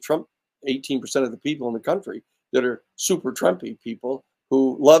 except for the Trump 18% of the people in the country that are super Trumpy people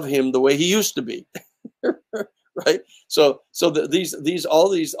who love him the way he used to be, right? So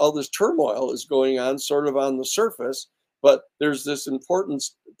all this turmoil is going on sort of on the surface, but there's this important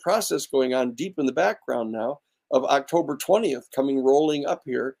process going on deep in the background now of October 20th coming rolling up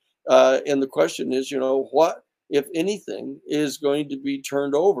here, and the question is, what, if anything, is going to be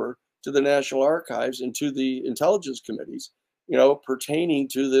turned over to the National Archives and to the intelligence committees, pertaining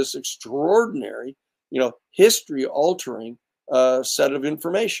to this extraordinary, history-altering set of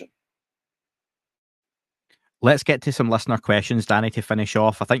information. Let's get to some listener questions, Danny, to finish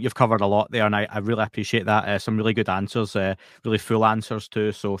off. I think you've covered a lot there, and I really appreciate that. Some really good answers, really full answers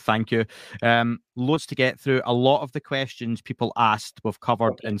too, so thank you. Loads to get through. A lot of the questions people asked we've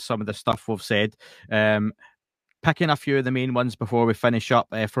covered in some of the stuff we've said. Picking a few of the main ones before we finish up,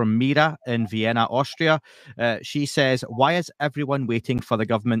 from Mira in Vienna, Austria. She says, why is everyone waiting for the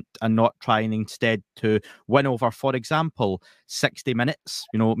government and not trying instead to win over, for example, 60 Minutes,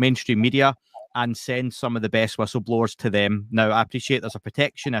 mainstream media, and send some of the best whistleblowers to them? Now, I appreciate there's a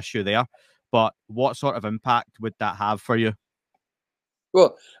protection issue there, but what sort of impact would that have for you?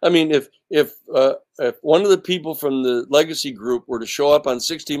 Well, I mean, if one of the people from the legacy group were to show up on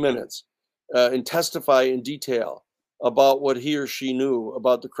 60 Minutes and testify in detail about what he or she knew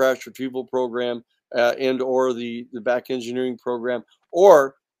about the crash retrieval program and or the back engineering program,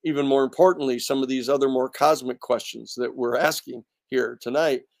 or even more importantly, some of these other more cosmic questions that we're asking here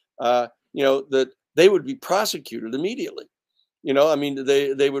tonight, that they would be prosecuted immediately. I mean,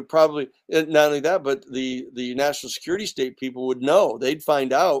 they would probably, not only that, but the national security state people would know. They'd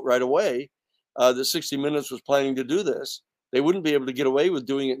find out right away that 60 Minutes was planning to do this. They wouldn't be able to get away with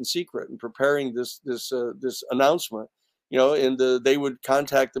doing it in secret and preparing this announcement, and they would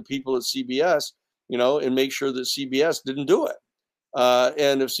contact the people at CBS, and make sure that CBS didn't do it.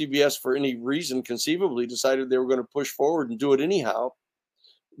 And if CBS, for any reason, conceivably decided they were going to push forward and do it anyhow,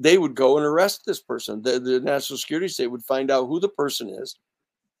 they would go and arrest this person. The national security state would find out who the person is,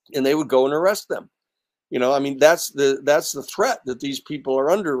 and they would go and arrest them. You know, I mean, that's the threat that these people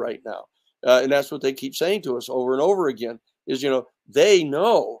are under right now, and that's what they keep saying to us over and over again. Is, you know, they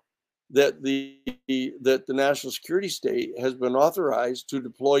know that the national security state has been authorized to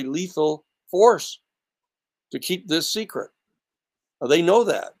deploy lethal force to keep this secret. They know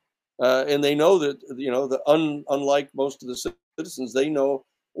that, and they know that, you know, unlike most of the citizens, they know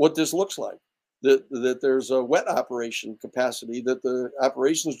what this looks like. That there's a wet operation capacity that the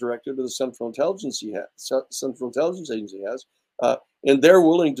operations director of the Central Intelligence Agency has, and they're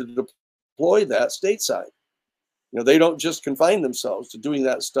willing to deploy that stateside. You know, they don't just confine themselves to doing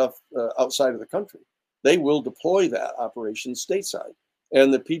that stuff outside of the country. They will deploy that operation stateside,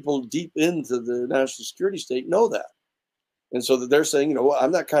 and the people deep into the national security state know that, and so that they're saying, you know, well,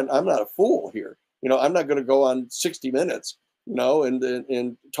 I'm not a fool here. You know, I'm not going to go on 60 Minutes, you know,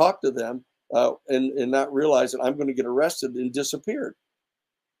 and talk to them. And not realize that I'm going to get arrested and disappeared.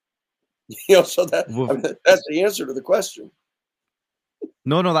 You know, so that, I mean, that's the answer to the question.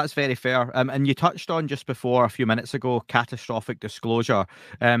 No, that's very fair. And you touched on just before, a few minutes ago, catastrophic disclosure.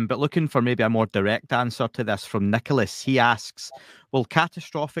 But looking for maybe a more direct answer to this from Nicholas. He asks, will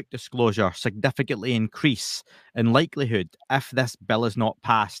catastrophic disclosure significantly increase in likelihood if this bill is not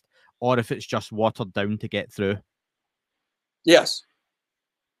passed, or if it's just watered down to get through? Yes.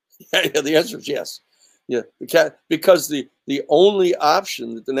 Yeah, the answer is yes. Yeah, because the only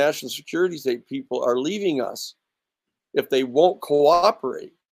option that the national security state people are leaving us, if they won't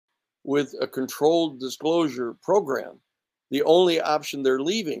cooperate with a controlled disclosure program, the only option they're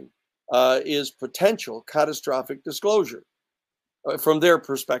leaving is potential catastrophic disclosure, from their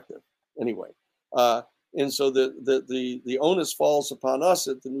perspective, anyway. And so the onus falls upon us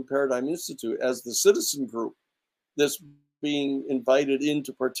at the New Paradigm Institute as the citizen group that's being invited in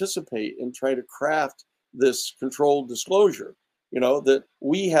to participate and try to craft this controlled disclosure, you know, that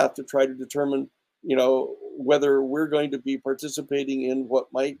we have to try to determine, you know, whether we're going to be participating in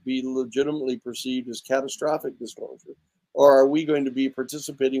what might be legitimately perceived as catastrophic disclosure, or are we going to be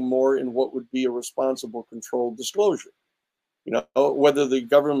participating more in what would be a responsible controlled disclosure, you know, whether the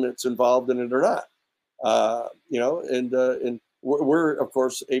government's involved in it or not, you know, and we're of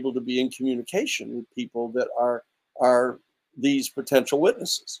course able to be in communication with people that are these potential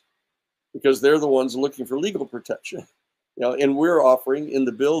witnesses, because they're the ones looking for legal protection, you know. And we're offering, in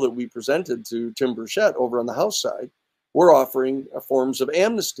the bill that we presented to Tim Burchett over on the House side, we're offering forms of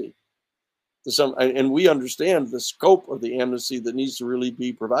amnesty to some, and we understand the scope of the amnesty that needs to really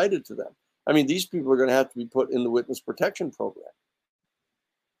be provided to them. I mean, these people are going to have to be put in the witness protection program.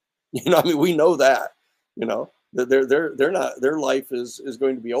 You know, I mean, we know that, you know, that they're not, their life is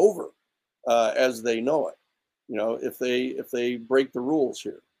going to be over as they know it. You know, if they break the rules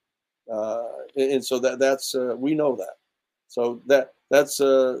here, and so that's we know that. So that's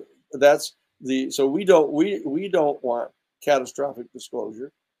the, so we don't want catastrophic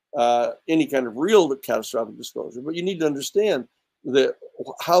disclosure, any kind of real catastrophic disclosure. But you need to understand that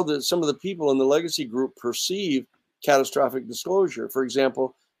how some of the people in the legacy group perceive catastrophic disclosure. For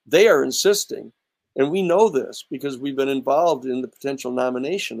example, they are insisting, and we know this because we've been involved in the potential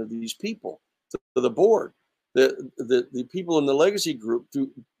nomination of these people to the board. The people in the legacy group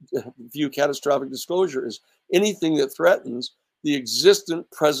view catastrophic disclosure as anything that threatens the existent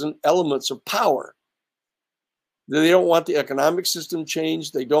present elements of power. They don't want the economic system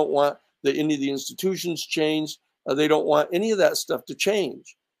changed. They don't want any of the institutions changed. They don't want any of that stuff to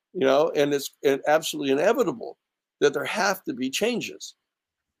change, you know, and it's absolutely inevitable that there have to be changes,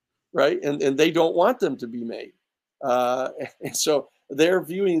 right? And they don't want them to be made. And so they're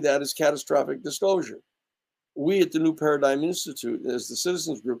viewing that as catastrophic disclosure. We at the New Paradigm Institute, as the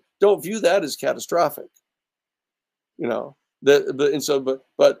citizens group, don't view that as catastrophic, you know.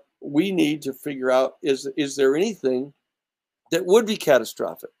 But we need to figure out, is there anything that would be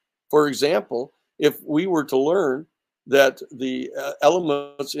catastrophic? For example, if we were to learn that the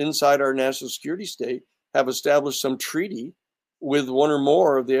elements inside our national security state have established some treaty with one or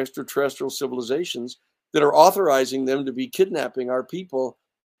more of the extraterrestrial civilizations that are authorizing them to be kidnapping our people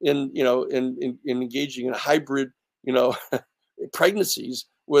in engaging in hybrid, you know, pregnancies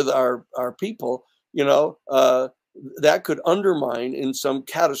with our people, you know, that could undermine in some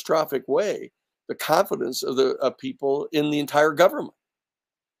catastrophic way the confidence of the people in the entire government,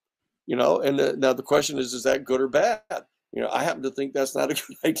 you know. And now the question is that good or bad? You know, I happen to think that's not a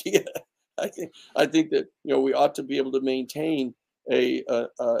good idea. I think that, you know, we ought to be able to maintain a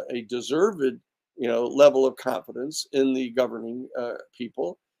deserved, you know, level of confidence in the governing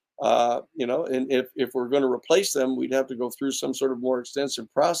people. You know, and if we're going to replace them, we'd have to go through some sort of more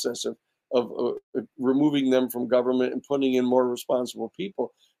extensive process of removing them from government and putting in more responsible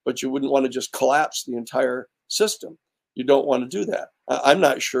people. But you wouldn't want to just collapse the entire system. You don't want to do that. I'm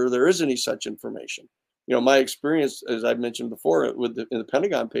not sure there is any such information. You know, my experience, as I've mentioned before, with in the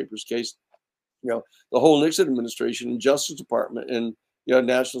Pentagon Papers case, you know, the whole Nixon administration and Justice Department and, you know,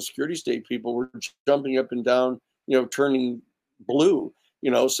 national security state people were jumping up and down, you know, turning blue, you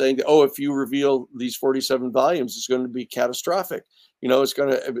know, saying, oh, if you reveal these 47 volumes, it's going to be catastrophic. You know, it's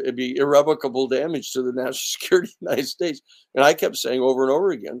going to be irrevocable damage to the national security of the United States. And I kept saying over and over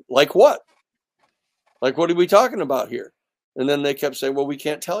again, like what? Like, what are we talking about here? And then they kept saying, well, we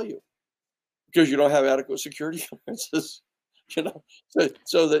can't tell you because you don't have adequate security clearances. You know,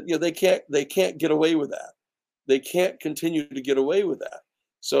 so that, you know, they can't get away with that. They can't continue to get away with that.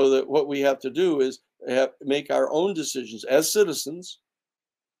 So that what we have to do is make our own decisions as citizens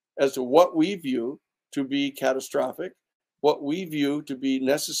as to what we view to be catastrophic, what we view to be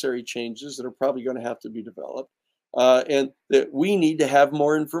necessary changes that are probably going to have to be developed, and that we need to have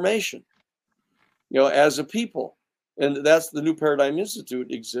more information, you know, as a people. And that's the New Paradigm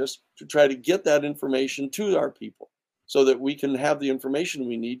Institute exists to try to get that information to our people, so that we can have the information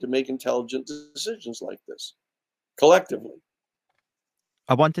we need to make intelligent decisions like this collectively.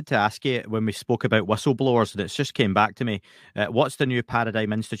 I wanted to ask you, when we spoke about whistleblowers, and it's just came back to me, what's the New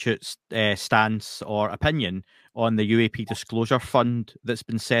Paradigm Institute's stance or opinion on the UAP Disclosure Fund that's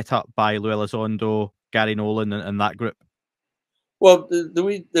been set up by Lou Elizondo, Gary Nolan, and that group? Well, it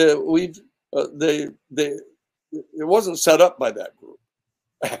wasn't set up by that group,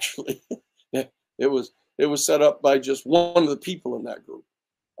 actually. It was set up by just one of the people in that group.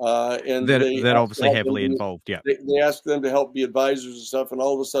 And they're obviously heavily involved. Yeah, they asked them to help be advisors and stuff, and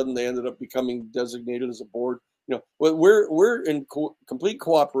all of a sudden they ended up becoming designated as a board. You know, we're in complete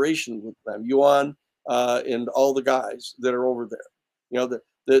cooperation with them, Yuan, and all the guys that are over there. You know,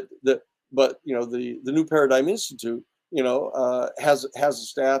 but you know, the New Paradigm Institute, you know, has a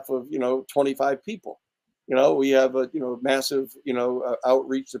staff of, you know, 25 people. You know, we have a, you know, massive, you know,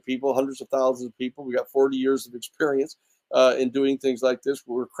 outreach to people, hundreds of thousands of people. We got 40 years of experience in doing things like this.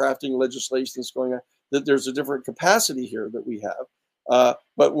 We're crafting legislation that's going on. That there's a different capacity here that we have,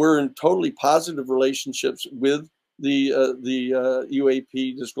 but we're in totally positive relationships with the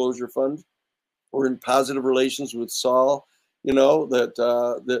UAP Disclosure Fund. We're in positive relations with Saul. You know,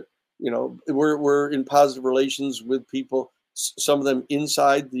 that you know, we're in positive relations with people, some of them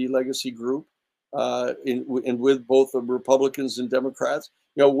inside the legacy group, and with both the Republicans and Democrats.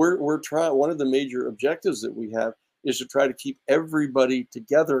 You know, we're trying. One of the major objectives that we have is to try to keep everybody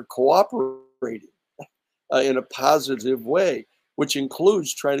together, cooperating in a positive way, which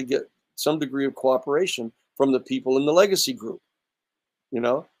includes trying to get some degree of cooperation from the people in the legacy group. You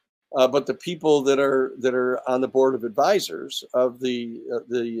know, but the people that are on the board of advisors of the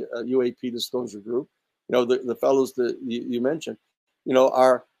UAP Disclosure Group, you know, the fellows that you mentioned, you know,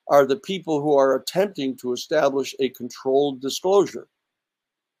 are the people who are attempting to establish a controlled disclosure.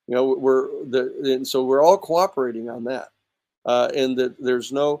 You know, and so we're all cooperating on that, and that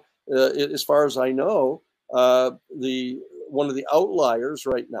there's no, as far as I know, one of the outliers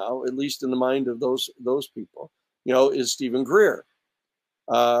right now, at least in the mind of those people, you know, is Stephen Greer,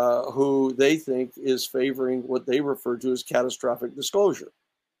 who they think is favoring what they refer to as catastrophic disclosure,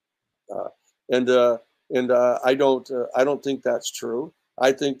 and I don't think that's true.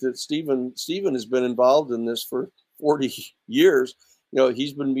 I think that Stephen has been involved in this for 40 years. You know,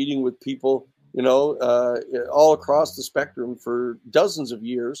 he's been meeting with people, you know, all across the spectrum for dozens of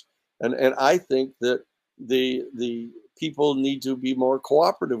years, and I think that the people need to be more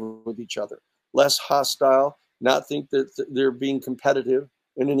cooperative with each other, less hostile, not think that they're being competitive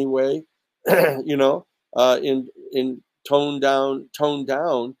in any way, you know, in tone down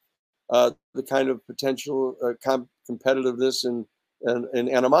the kind of potential competitiveness and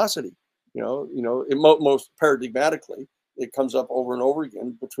animosity. You know, most paradigmatically, it comes up over and over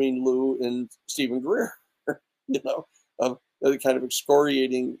again between Lou and Stephen Greer. You know, kind of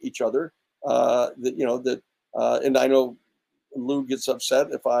excoriating each other. And I know Lou gets upset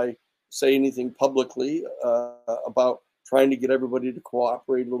if I say anything publicly about trying to get everybody to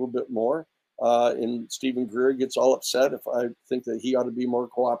cooperate a little bit more. And Stephen Greer gets all upset if I think that he ought to be more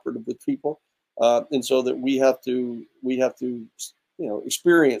cooperative with people. And so that we have to, you know,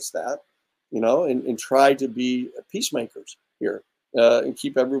 experience that, you know, and try to be peacemakers here, and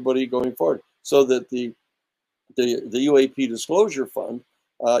keep everybody going forward, so that the UAP Disclosure Fund,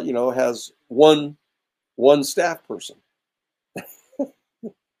 you know, has one staff person,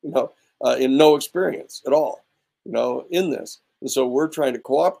 you know, in no experience at all, you know, in this. And so we're trying to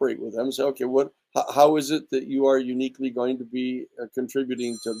cooperate with them and say, okay, how is it that you are uniquely going to be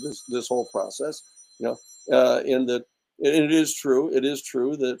contributing to this whole process? And that it is true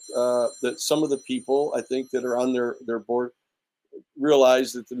that that some of the people, I think, that are on their board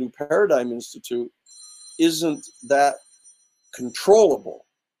realize that the New Paradigm Institute isn't that controllable.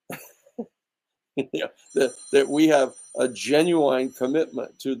 That we have a genuine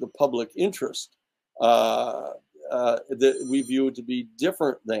commitment to the public interest that we view to be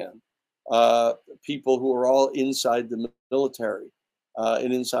different than people who are all inside the military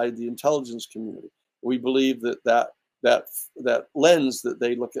and inside the intelligence community. We believe that lens that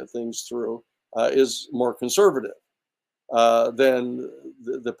they look at things through is more conservative than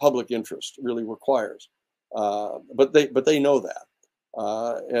the public interest really requires. But they know that.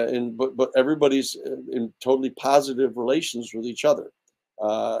 But everybody's in totally positive relations with each other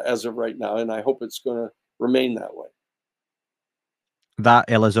as of right now, and I hope it's going to remain that way. That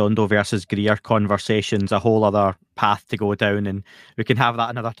Elizondo versus Greer conversation's a whole other path to go down, and we can have that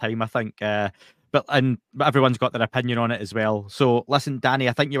another time, I think. But everyone's got their opinion on it as well. So listen, Danny,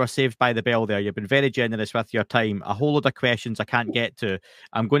 I think you were saved by the bell there. You've been very generous with your time. A whole load of questions I can't get to.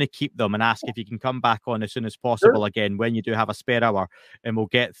 I'm going to keep them and ask if you can come back on as soon as possible again when you do have a spare hour, and we'll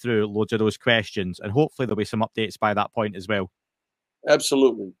get through loads of those questions. And hopefully there'll be some updates by that point as well.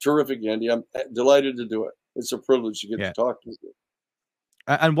 Absolutely. Terrific, Andy. I'm delighted to do it. It's a privilege to get to talk to you.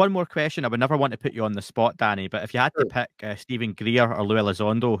 And one more question. I would never want to put you on the spot, Danny, but if you had to pick Stephen Greer or Lou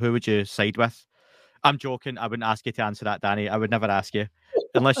Elizondo, who would you side with? I'm joking. I wouldn't ask you to answer that, Danny. I would never ask you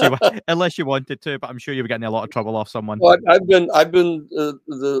unless you wanted to. But I'm sure you were getting a lot of trouble off someone. Well, I've been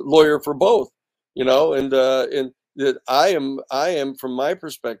the lawyer for both, and that I am from my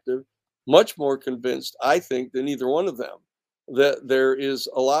perspective much more convinced, I think, than either one of them that there is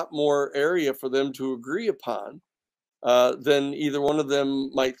a lot more area for them to agree upon than either one of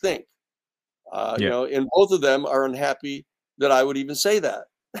them might think. And both of them are unhappy that I would even say that.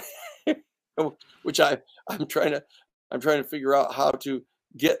 Which I'm trying to figure out how to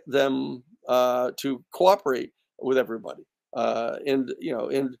get them to cooperate with everybody.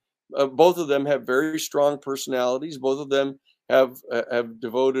 And both of them have very strong personalities. Both of them have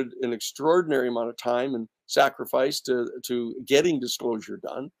devoted an extraordinary amount of time and sacrifice to getting disclosure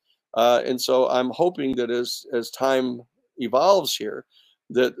done. And so I'm hoping that as time evolves here,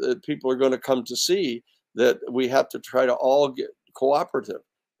 that people are going to come to see that we have to try to all get cooperative.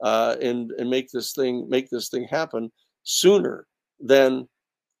 And make this thing happen sooner than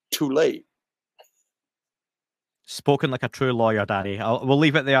too late. Spoken like a true lawyer, Danny. We'll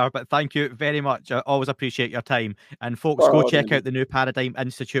leave it there, but thank you very much. I always appreciate your time. And folks, go check out the New Paradigm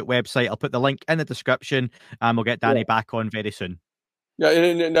Institute website. I'll put the link in the description, and we'll get Danny back on very soon. Yeah,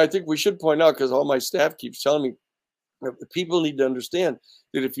 and I think we should point out, because all my staff keeps telling me, people need to understand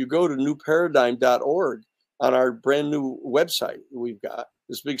that if you go to newparadigm.org on our brand new website we've got,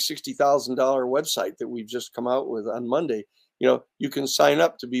 this big $60,000 website that we've just come out with on Monday, you can sign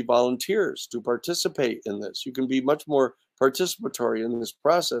up to be volunteers to participate in this. You can be much more participatory in this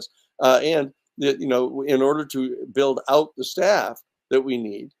process. And in order to build out the staff that we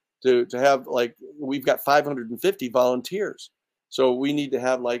need to have, like, we've got 550 volunteers. So we need to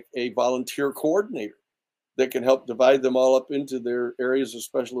have like a volunteer coordinator that can help divide them all up into their areas of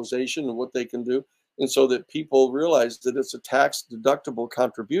specialization and what they can do. And so that people realize that it's a tax deductible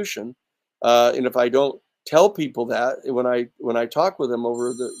contribution. And if I don't tell people that when I talk with them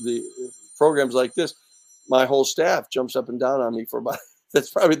over the programs like this, my whole staff jumps up and down on me for about,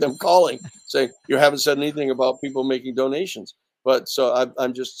 that's probably them calling saying, you haven't said anything about people making donations. But so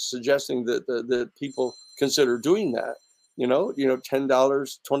I'm just suggesting that people consider doing that, $10,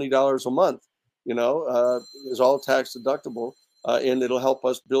 $20 a month, is all tax deductible. And it'll help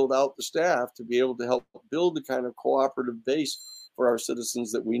us build out the staff to be able to help build the kind of cooperative base for our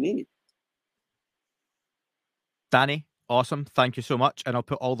citizens that we need. Danny, awesome. Thank you so much. And I'll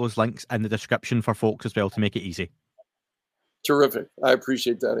put all those links in the description for folks as well to make it easy. Terrific. I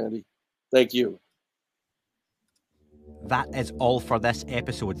appreciate that, Andy. Thank you. That is all for this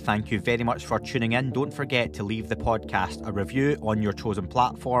episode. Thank you very much for tuning in. Don't forget to leave the podcast a review on your chosen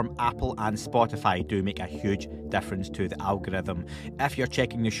platform. Apple and Spotify do make a huge difference to the algorithm. If you're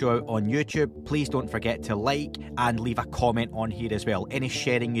checking the show out on YouTube, please don't forget to like and leave a comment on here as well. Any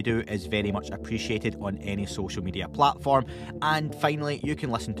sharing you do is very much appreciated on any social media platform. And finally, you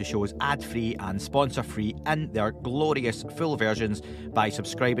can listen to shows ad-free and sponsor-free in their glorious full versions by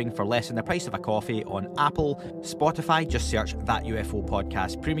subscribing for less than the price of a coffee on Apple, Spotify. Just search That UFO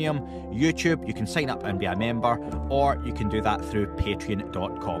Podcast Premium. YouTube, you can sign up and be a member, or you can do that through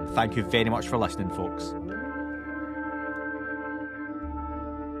patreon.com. Thank you very much for listening, folks.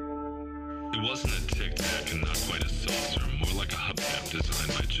 wasn't a tic-tac and not quite a saucer, more like a hubcap designed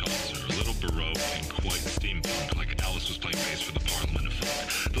by Chaucer, a little baroque and quite steampunk, like Alice was playing bass for the Parliament of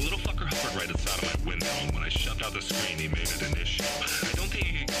Funk. The little fucker hovered right outside of my window, and when I shoved out the screen, he made it an issue. I don't think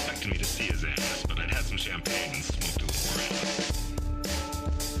he expected me to see his ass, but I'd had some champagne and